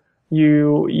owner,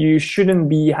 you shouldn't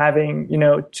be having,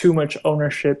 too much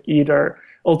ownership either.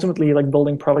 Ultimately, like,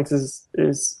 building products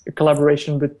is a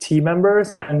collaboration with team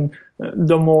members, and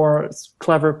the more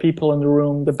clever people in the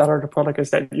room, the better the product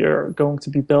is that you're going to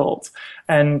be built.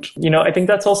 And, I think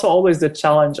that's also always the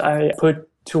challenge I put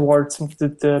towards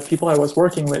the people I was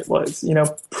working with was,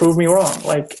 prove me wrong.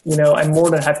 Like, I'm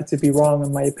more than happy to be wrong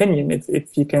in my opinion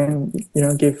if you can,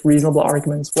 give reasonable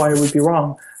arguments why it would be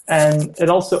wrong. And it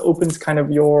also opens kind of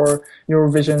your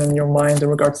vision and your mind in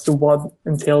regards to what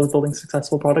entails building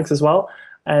successful products as well.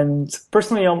 And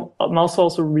personally, I'm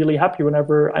also really happy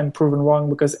whenever I'm proven wrong,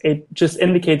 because it just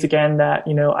indicates again that,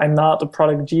 I'm not a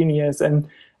product genius, and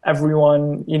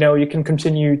everyone, you can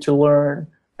continue to learn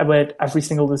about every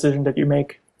single decision that you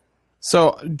make.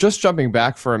 So just jumping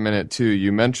back for a minute too,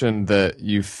 you mentioned that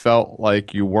you felt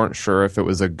like you weren't sure if it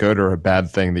was a good or a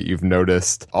bad thing that you've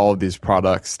noticed all of these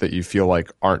products that you feel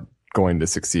like aren't going to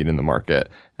succeed in the market.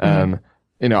 And,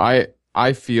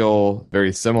 I feel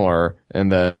very similar in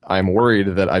that I'm worried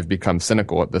that I've become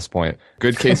cynical at this point.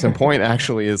 Good case in point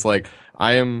actually is like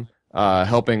I am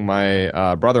helping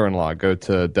my brother-in-law go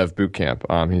to Dev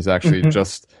Bootcamp. He's actually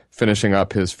just finishing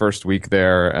up his first week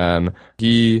there, and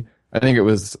I think it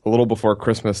was a little before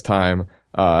Christmas time,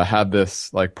 had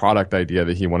this like product idea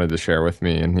that he wanted to share with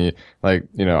me. And he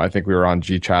I think we were on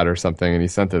GChat or something, and he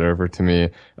sent it over to me.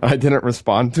 I didn't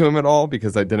respond to him at all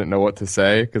because I didn't know what to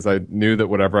say, because I knew that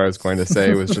whatever I was going to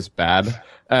say was just bad.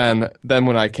 And then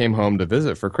when I came home to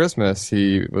visit for Christmas,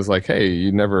 he was like, "Hey,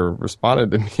 you never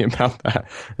responded to me about that."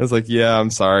 I was like, "Yeah, I'm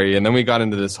sorry." And then we got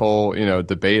into this whole,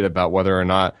 debate about whether or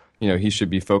not he should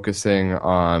be focusing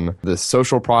on this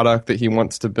social product that he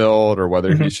wants to build, or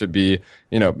whether he should be,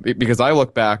 because I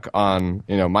look back on,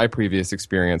 my previous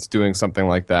experience doing something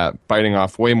like that, biting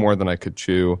off way more than I could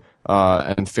chew,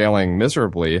 and failing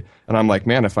miserably. And I'm like,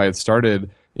 man, if I had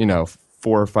started, 4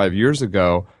 or 5 years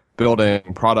ago building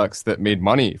products that made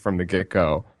money from the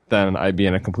get-go, then I'd be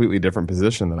in a completely different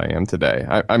position than I am today.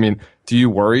 I mean, do you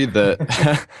worry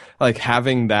that like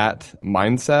having that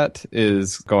mindset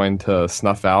is going to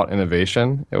snuff out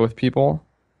innovation with people?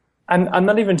 I'm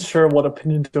not even sure what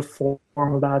opinion to form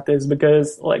about this,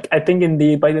 because like I think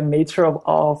indeed by the nature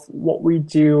of what we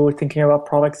do thinking about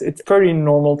products, it's pretty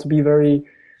normal to be very,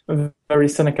 very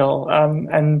cynical.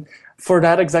 And for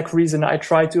that exact reason, I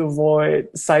try to avoid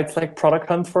sites like Product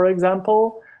Hunt, for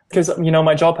example, because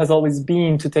my job has always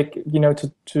been to take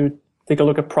to take a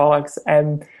look at products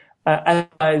and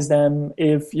analyze them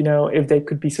if they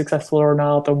could be successful or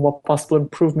not, and what possible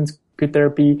improvements could there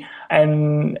be.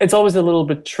 And it's always a little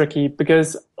bit tricky,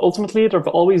 because ultimately there have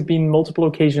always been multiple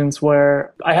occasions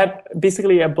where I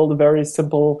built a very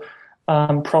simple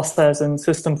process and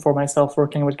system for myself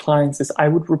working with clients. Is I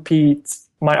would repeat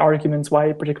my arguments why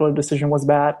a particular decision was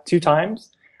bad 2 times,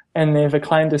 and if a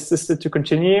client insisted to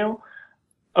continue,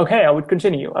 okay, I would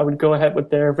continue. I would go ahead with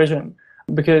their vision.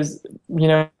 Because,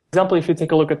 for example, if you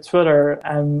take a look at Twitter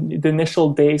and the initial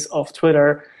days of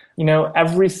Twitter,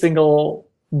 every single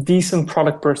decent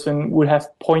product person would have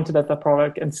pointed at the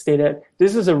product and stated,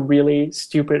 this is a really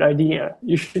stupid idea.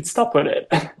 You should stop with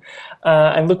it.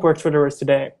 And look where Twitter is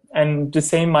today. And the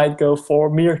same might go for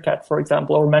Meerkat, for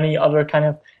example, or many other kind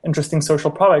of interesting social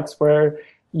products where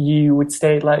you would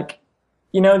state like,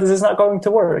 this is not going to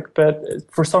work, but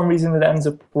for some reason it ends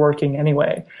up working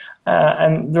anyway.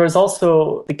 And there's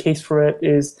also the case for it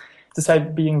is,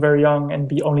 despite being very young and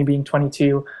only being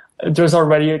 22, there's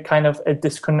already a kind of a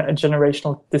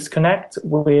generational disconnect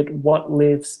with what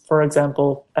lives, for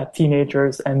example, at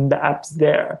teenagers and the apps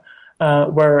there,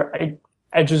 where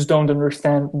I just don't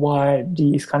understand why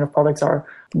these kind of products are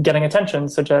getting attention,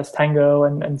 such as Tango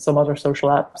and some other social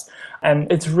apps. And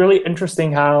it's really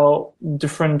interesting how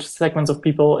different segments of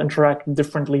people interact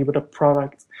differently with a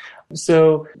product.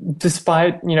 So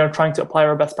despite, trying to apply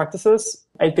our best practices,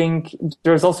 I think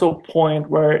there's also a point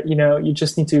where, you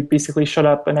just need to basically shut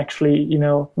up and actually,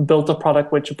 build a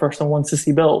product which a person wants to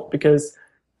see built, because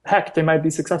heck, they might be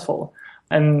successful.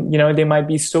 And, they might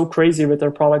be so crazy with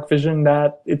their product vision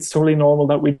that it's totally normal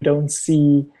that we don't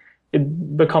see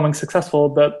it becoming successful.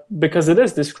 But because it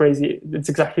is this crazy, it's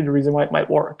exactly the reason why it might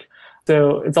work.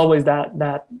 So it's always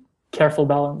that careful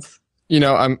balance.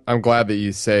 I'm glad that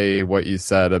you say what you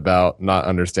said about not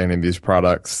understanding these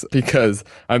products, because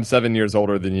I'm 7 years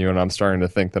older than you, and I'm starting to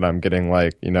think that I'm getting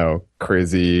like,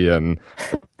 crazy and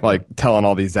like telling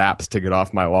all these apps to get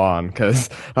off my lawn, because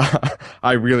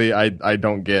I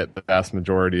don't get the vast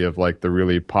majority of like the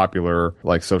really popular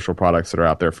like social products that are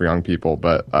out there for young people.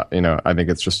 But, I think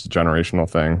it's just a generational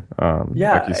thing.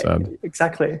 Like you said.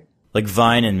 Exactly. Like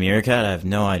Vine and Meerkat, I have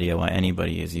no idea why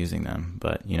anybody is using them,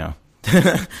 but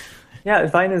Yeah,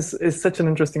 Vine is such an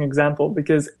interesting example,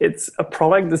 because it's a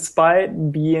product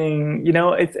despite being,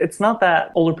 it's not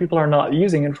that older people are not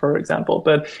using it, for example,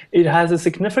 but it has their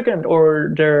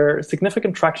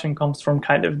significant traction comes from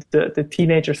kind of the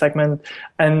teenager segment.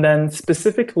 And then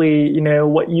specifically,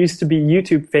 what used to be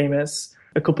YouTube famous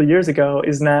a couple of years ago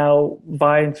is now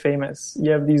Vine famous. You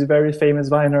have these very famous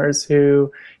Viners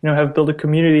who, have built a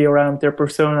community around their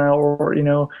persona or,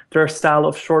 their style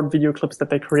of short video clips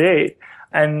that they create.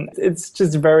 And it's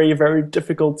just very, very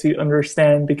difficult to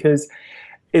understand, because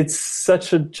it's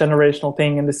such a generational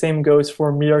thing. And the same goes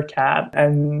for Meerkat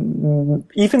and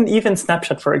even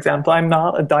Snapchat, for example. I'm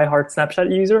not a diehard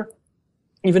Snapchat user,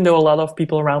 even though a lot of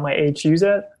people around my age use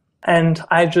it. And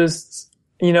I just,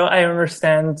 I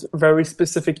understand very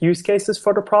specific use cases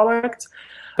for the product.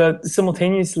 But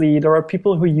simultaneously, there are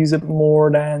people who use it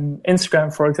more than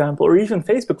Instagram, for example, or even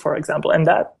Facebook, for example. And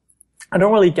that I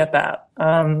don't really get that.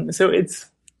 So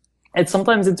And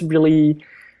sometimes it's really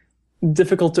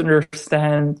difficult to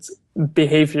understand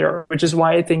behavior, which is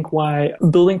why I think why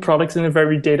building products in a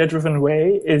very data-driven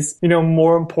way is,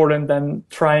 more important than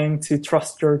trying to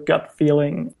trust your gut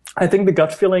feeling. I think the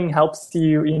gut feeling helps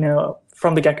you,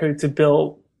 from the get-go to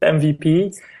build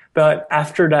MVP. But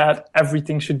after that,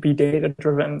 everything should be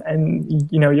data-driven and,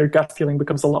 your gut feeling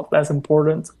becomes a lot less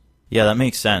important. Yeah, that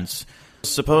makes sense.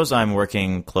 Suppose I'm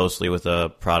working closely with a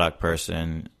product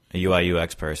person, a UI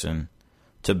UX person,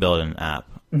 to build an app.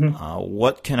 Mm-hmm.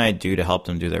 What can I do to help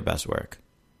them do their best work?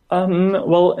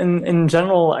 Well, in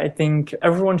general, I think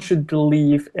everyone should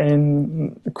believe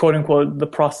in, quote unquote, the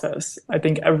process. I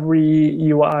think every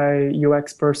UI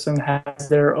UX person has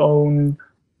their own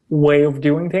way of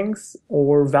doing things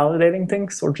or validating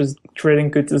things or just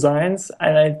creating good designs.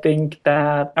 And I think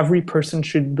that every person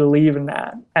should believe in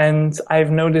that. And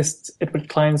I've noticed it with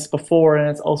clients before, and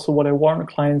it's also what I warn with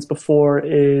clients before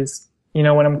is, when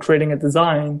I'm creating a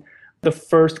design, the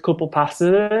first couple passes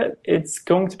of it, it's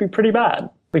going to be pretty bad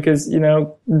because,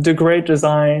 the great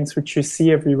designs which you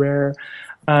see everywhere,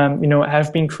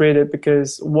 have been created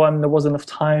because one, there wasn't enough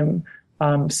time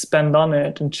spend on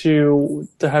it, and two,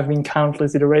 there have been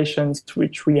countless iterations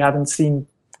which we haven't seen,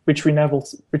 which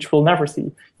we'll never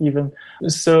see even.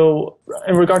 So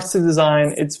in regards to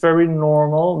design, it's very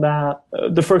normal that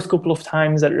the first couple of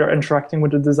times that you're interacting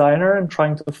with a designer and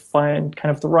trying to find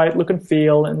kind of the right look and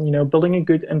feel and, building a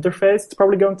good interface, it's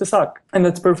probably going to suck. And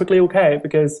that's perfectly okay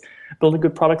because building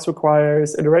good products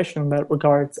requires iteration in that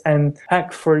regards. And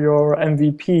heck, for your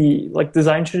MVP, like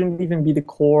design shouldn't even be the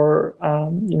core,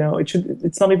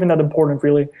 it's not even that important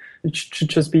really. It should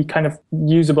just be kind of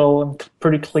usable and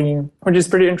pretty clean, which is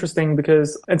pretty interesting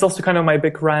because it's also kind of my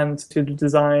big rant to the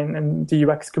design and the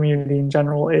UX community in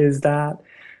general is that,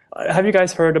 have you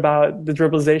guys heard about the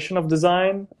dribblization of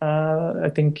design? I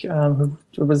think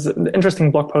there was an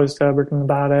interesting blog post written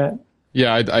about it.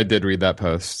 Yeah, I did read that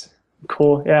post.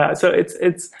 Cool. Yeah. So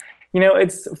it's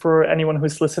for anyone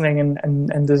who's listening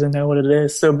and doesn't know what it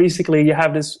is. So basically you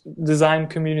have this design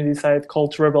community site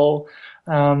called Dribbble,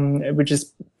 which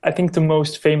is, I think, the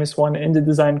most famous one in the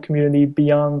design community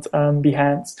beyond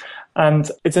Behance. And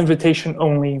it's invitation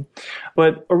only.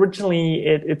 But originally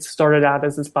it started out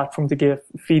as this platform to give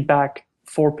feedback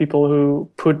for people who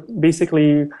put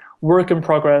basically work in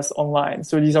progress online.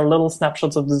 So these are little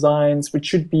snapshots of designs which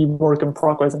should be work in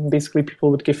progress, and basically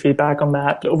people would give feedback on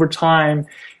that. Over time,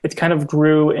 it kind of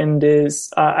grew in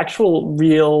this actual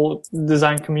real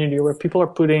design community where people are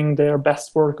putting their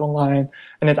best work online,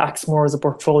 and it acts more as a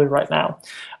portfolio right now.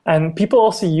 And people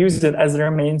also use it as their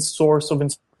main source of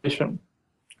inspiration.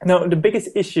 Now, the biggest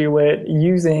issue with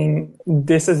using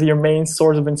this as your main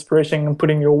source of inspiration and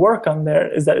putting your work on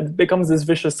there is that it becomes this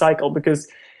vicious cycle because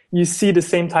you see the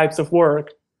same types of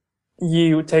work,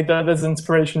 you take that as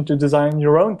inspiration to design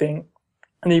your own thing,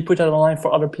 and you put that online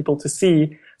for other people to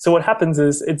see. So what happens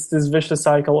is it's this vicious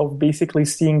cycle of basically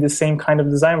seeing the same kind of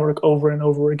design work over and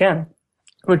over again,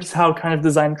 which is how kind of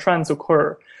design trends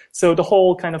occur. So the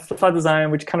whole kind of flat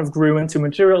design, which kind of grew into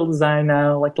material design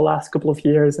now, like the last couple of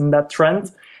years, and that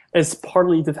trend is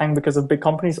partly to thank because of big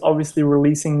companies obviously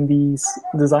releasing these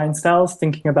design styles,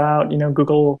 thinking about,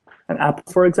 Google and Apple,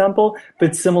 for example,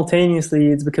 but simultaneously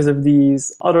it's because of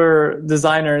these other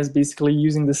designers basically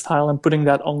using the style and putting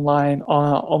that online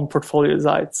on portfolio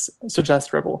sites such as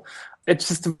Dribbble. It's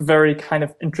just a very kind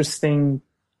of interesting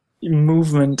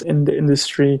movement in the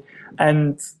industry,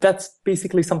 and that's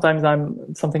basically something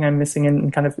I'm missing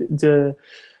in kind of the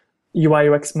UI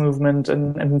UX movement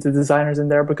and the designers in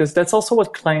there, because that's also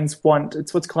what clients want.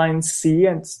 It's what clients see,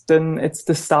 and then it's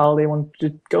the style they want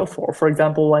to go for. For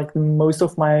example, like most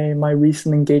of my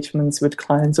recent engagements with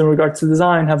clients in regards to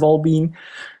design have all been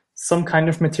some kind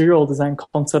of material design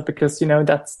concept, because,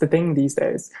 that's the thing these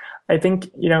days. I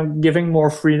think, giving more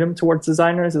freedom towards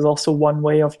designers is also one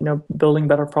way of, building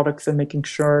better products and making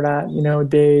sure that,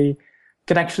 they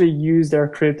can actually use their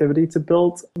creativity to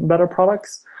build better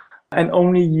products, and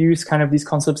only use kind of these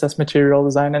concepts as material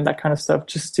design and that kind of stuff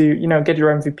just to, get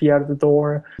your MVP out of the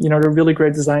door. They're really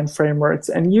great design frameworks,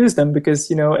 and use them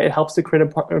because, it helps to create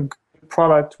a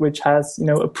product which has,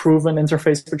 a proven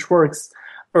interface which works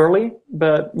early.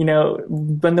 But,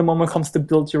 when the moment comes to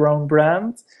build your own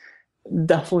brand,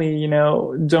 definitely,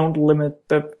 don't limit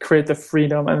the creative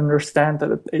freedom, and understand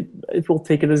that it will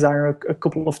take a designer a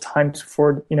couple of times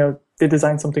before, they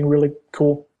design something really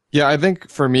cool. Yeah, I think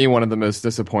for me, one of the most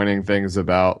disappointing things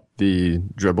about the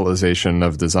dribblization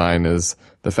of design is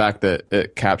the fact that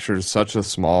it captures such a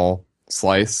small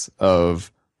slice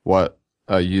of what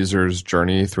a user's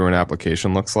journey through an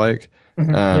application looks like.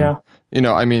 Mm-hmm. Yeah.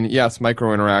 I mean, yes,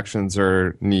 micro interactions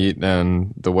are neat,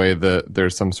 and the way that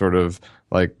there's some sort of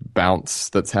like bounce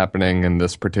that's happening in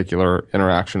this particular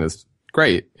interaction is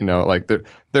great. Like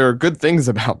there are good things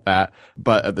about that,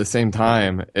 but at the same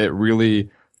time, it really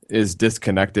is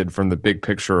disconnected from the big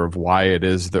picture of why it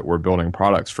is that we're building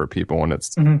products for people. And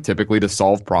it's typically to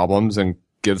solve problems and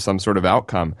give some sort of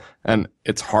outcome. And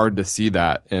it's hard to see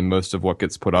that in most of what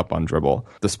gets put up on Dribbble,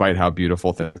 despite how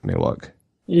beautiful things may look.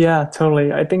 Yeah,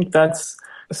 totally. I think that's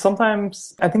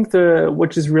sometimes,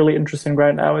 which is really interesting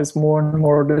right now is more and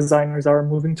more designers are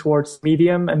moving towards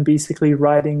Medium and basically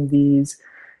writing these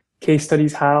case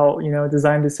studies, how,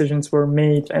 design decisions were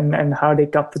made and how they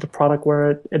got to the product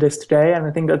where it is today. And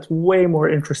I think that's way more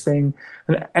interesting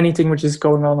than anything which is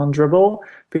going on Dribbble,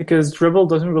 because Dribbble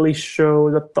doesn't really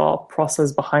show the thought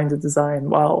process behind the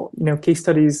design. While, case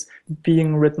studies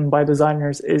being written by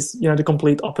designers is, the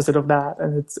complete opposite of that.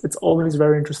 And it's always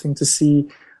very interesting to see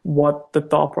what the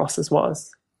thought process was.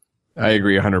 I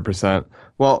agree 100%.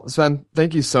 Well, Sven,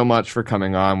 thank you so much for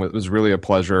coming on. It was really a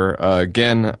pleasure.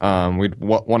 Again, we'd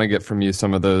want to get from you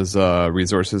some of those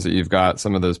resources that you've got.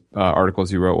 Some of those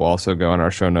articles you wrote will also go in our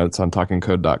show notes on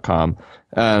talkingcode.com.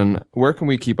 And where can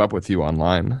we keep up with you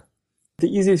online?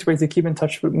 The easiest way to keep in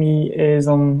touch with me is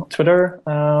on Twitter.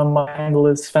 My handle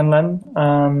is Svenlen.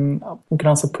 You can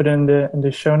also put it in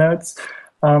the show notes,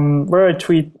 where I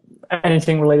tweet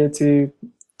anything related to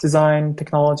design,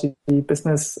 technology,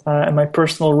 business, and my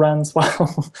personal rants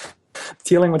while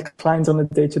dealing with clients on a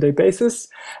day-to-day basis.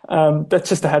 That's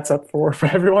just a heads up for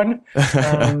everyone.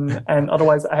 And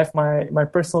otherwise, I have my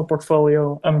personal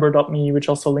portfolio, umber.me, which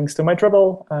also links to my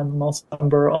Dribbble. I'm also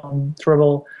Umber on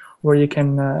Dribbble, where you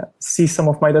can see some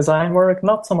of my design work,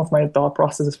 not some of my thought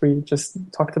processes we just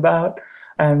talked about.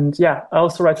 And yeah, I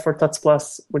also write for Tuts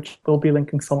Plus, which will be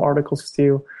linking some articles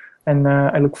to. And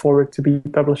I look forward to be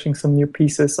publishing some new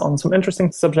pieces on some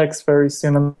interesting subjects very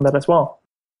soon on that as well.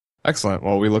 Excellent.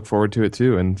 Well, we look forward to it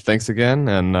too. And thanks again,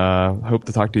 and hope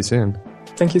to talk to you soon.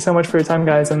 Thank you so much for your time,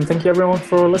 guys. And thank you everyone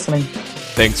for listening.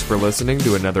 Thanks for listening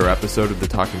to another episode of the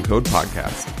Talking Code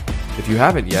podcast. If you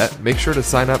haven't yet, make sure to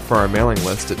sign up for our mailing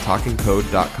list at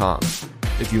talkingcode.com.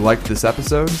 If you liked this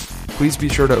episode, please be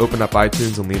sure to open up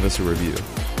iTunes and leave us a review.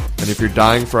 And if you're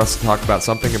dying for us to talk about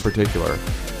something in particular,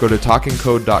 go to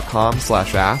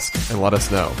talkingcode.com/ask and let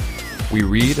us know. We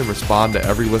read and respond to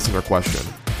every listener question,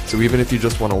 so even if you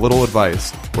just want a little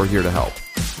advice, we're here to help.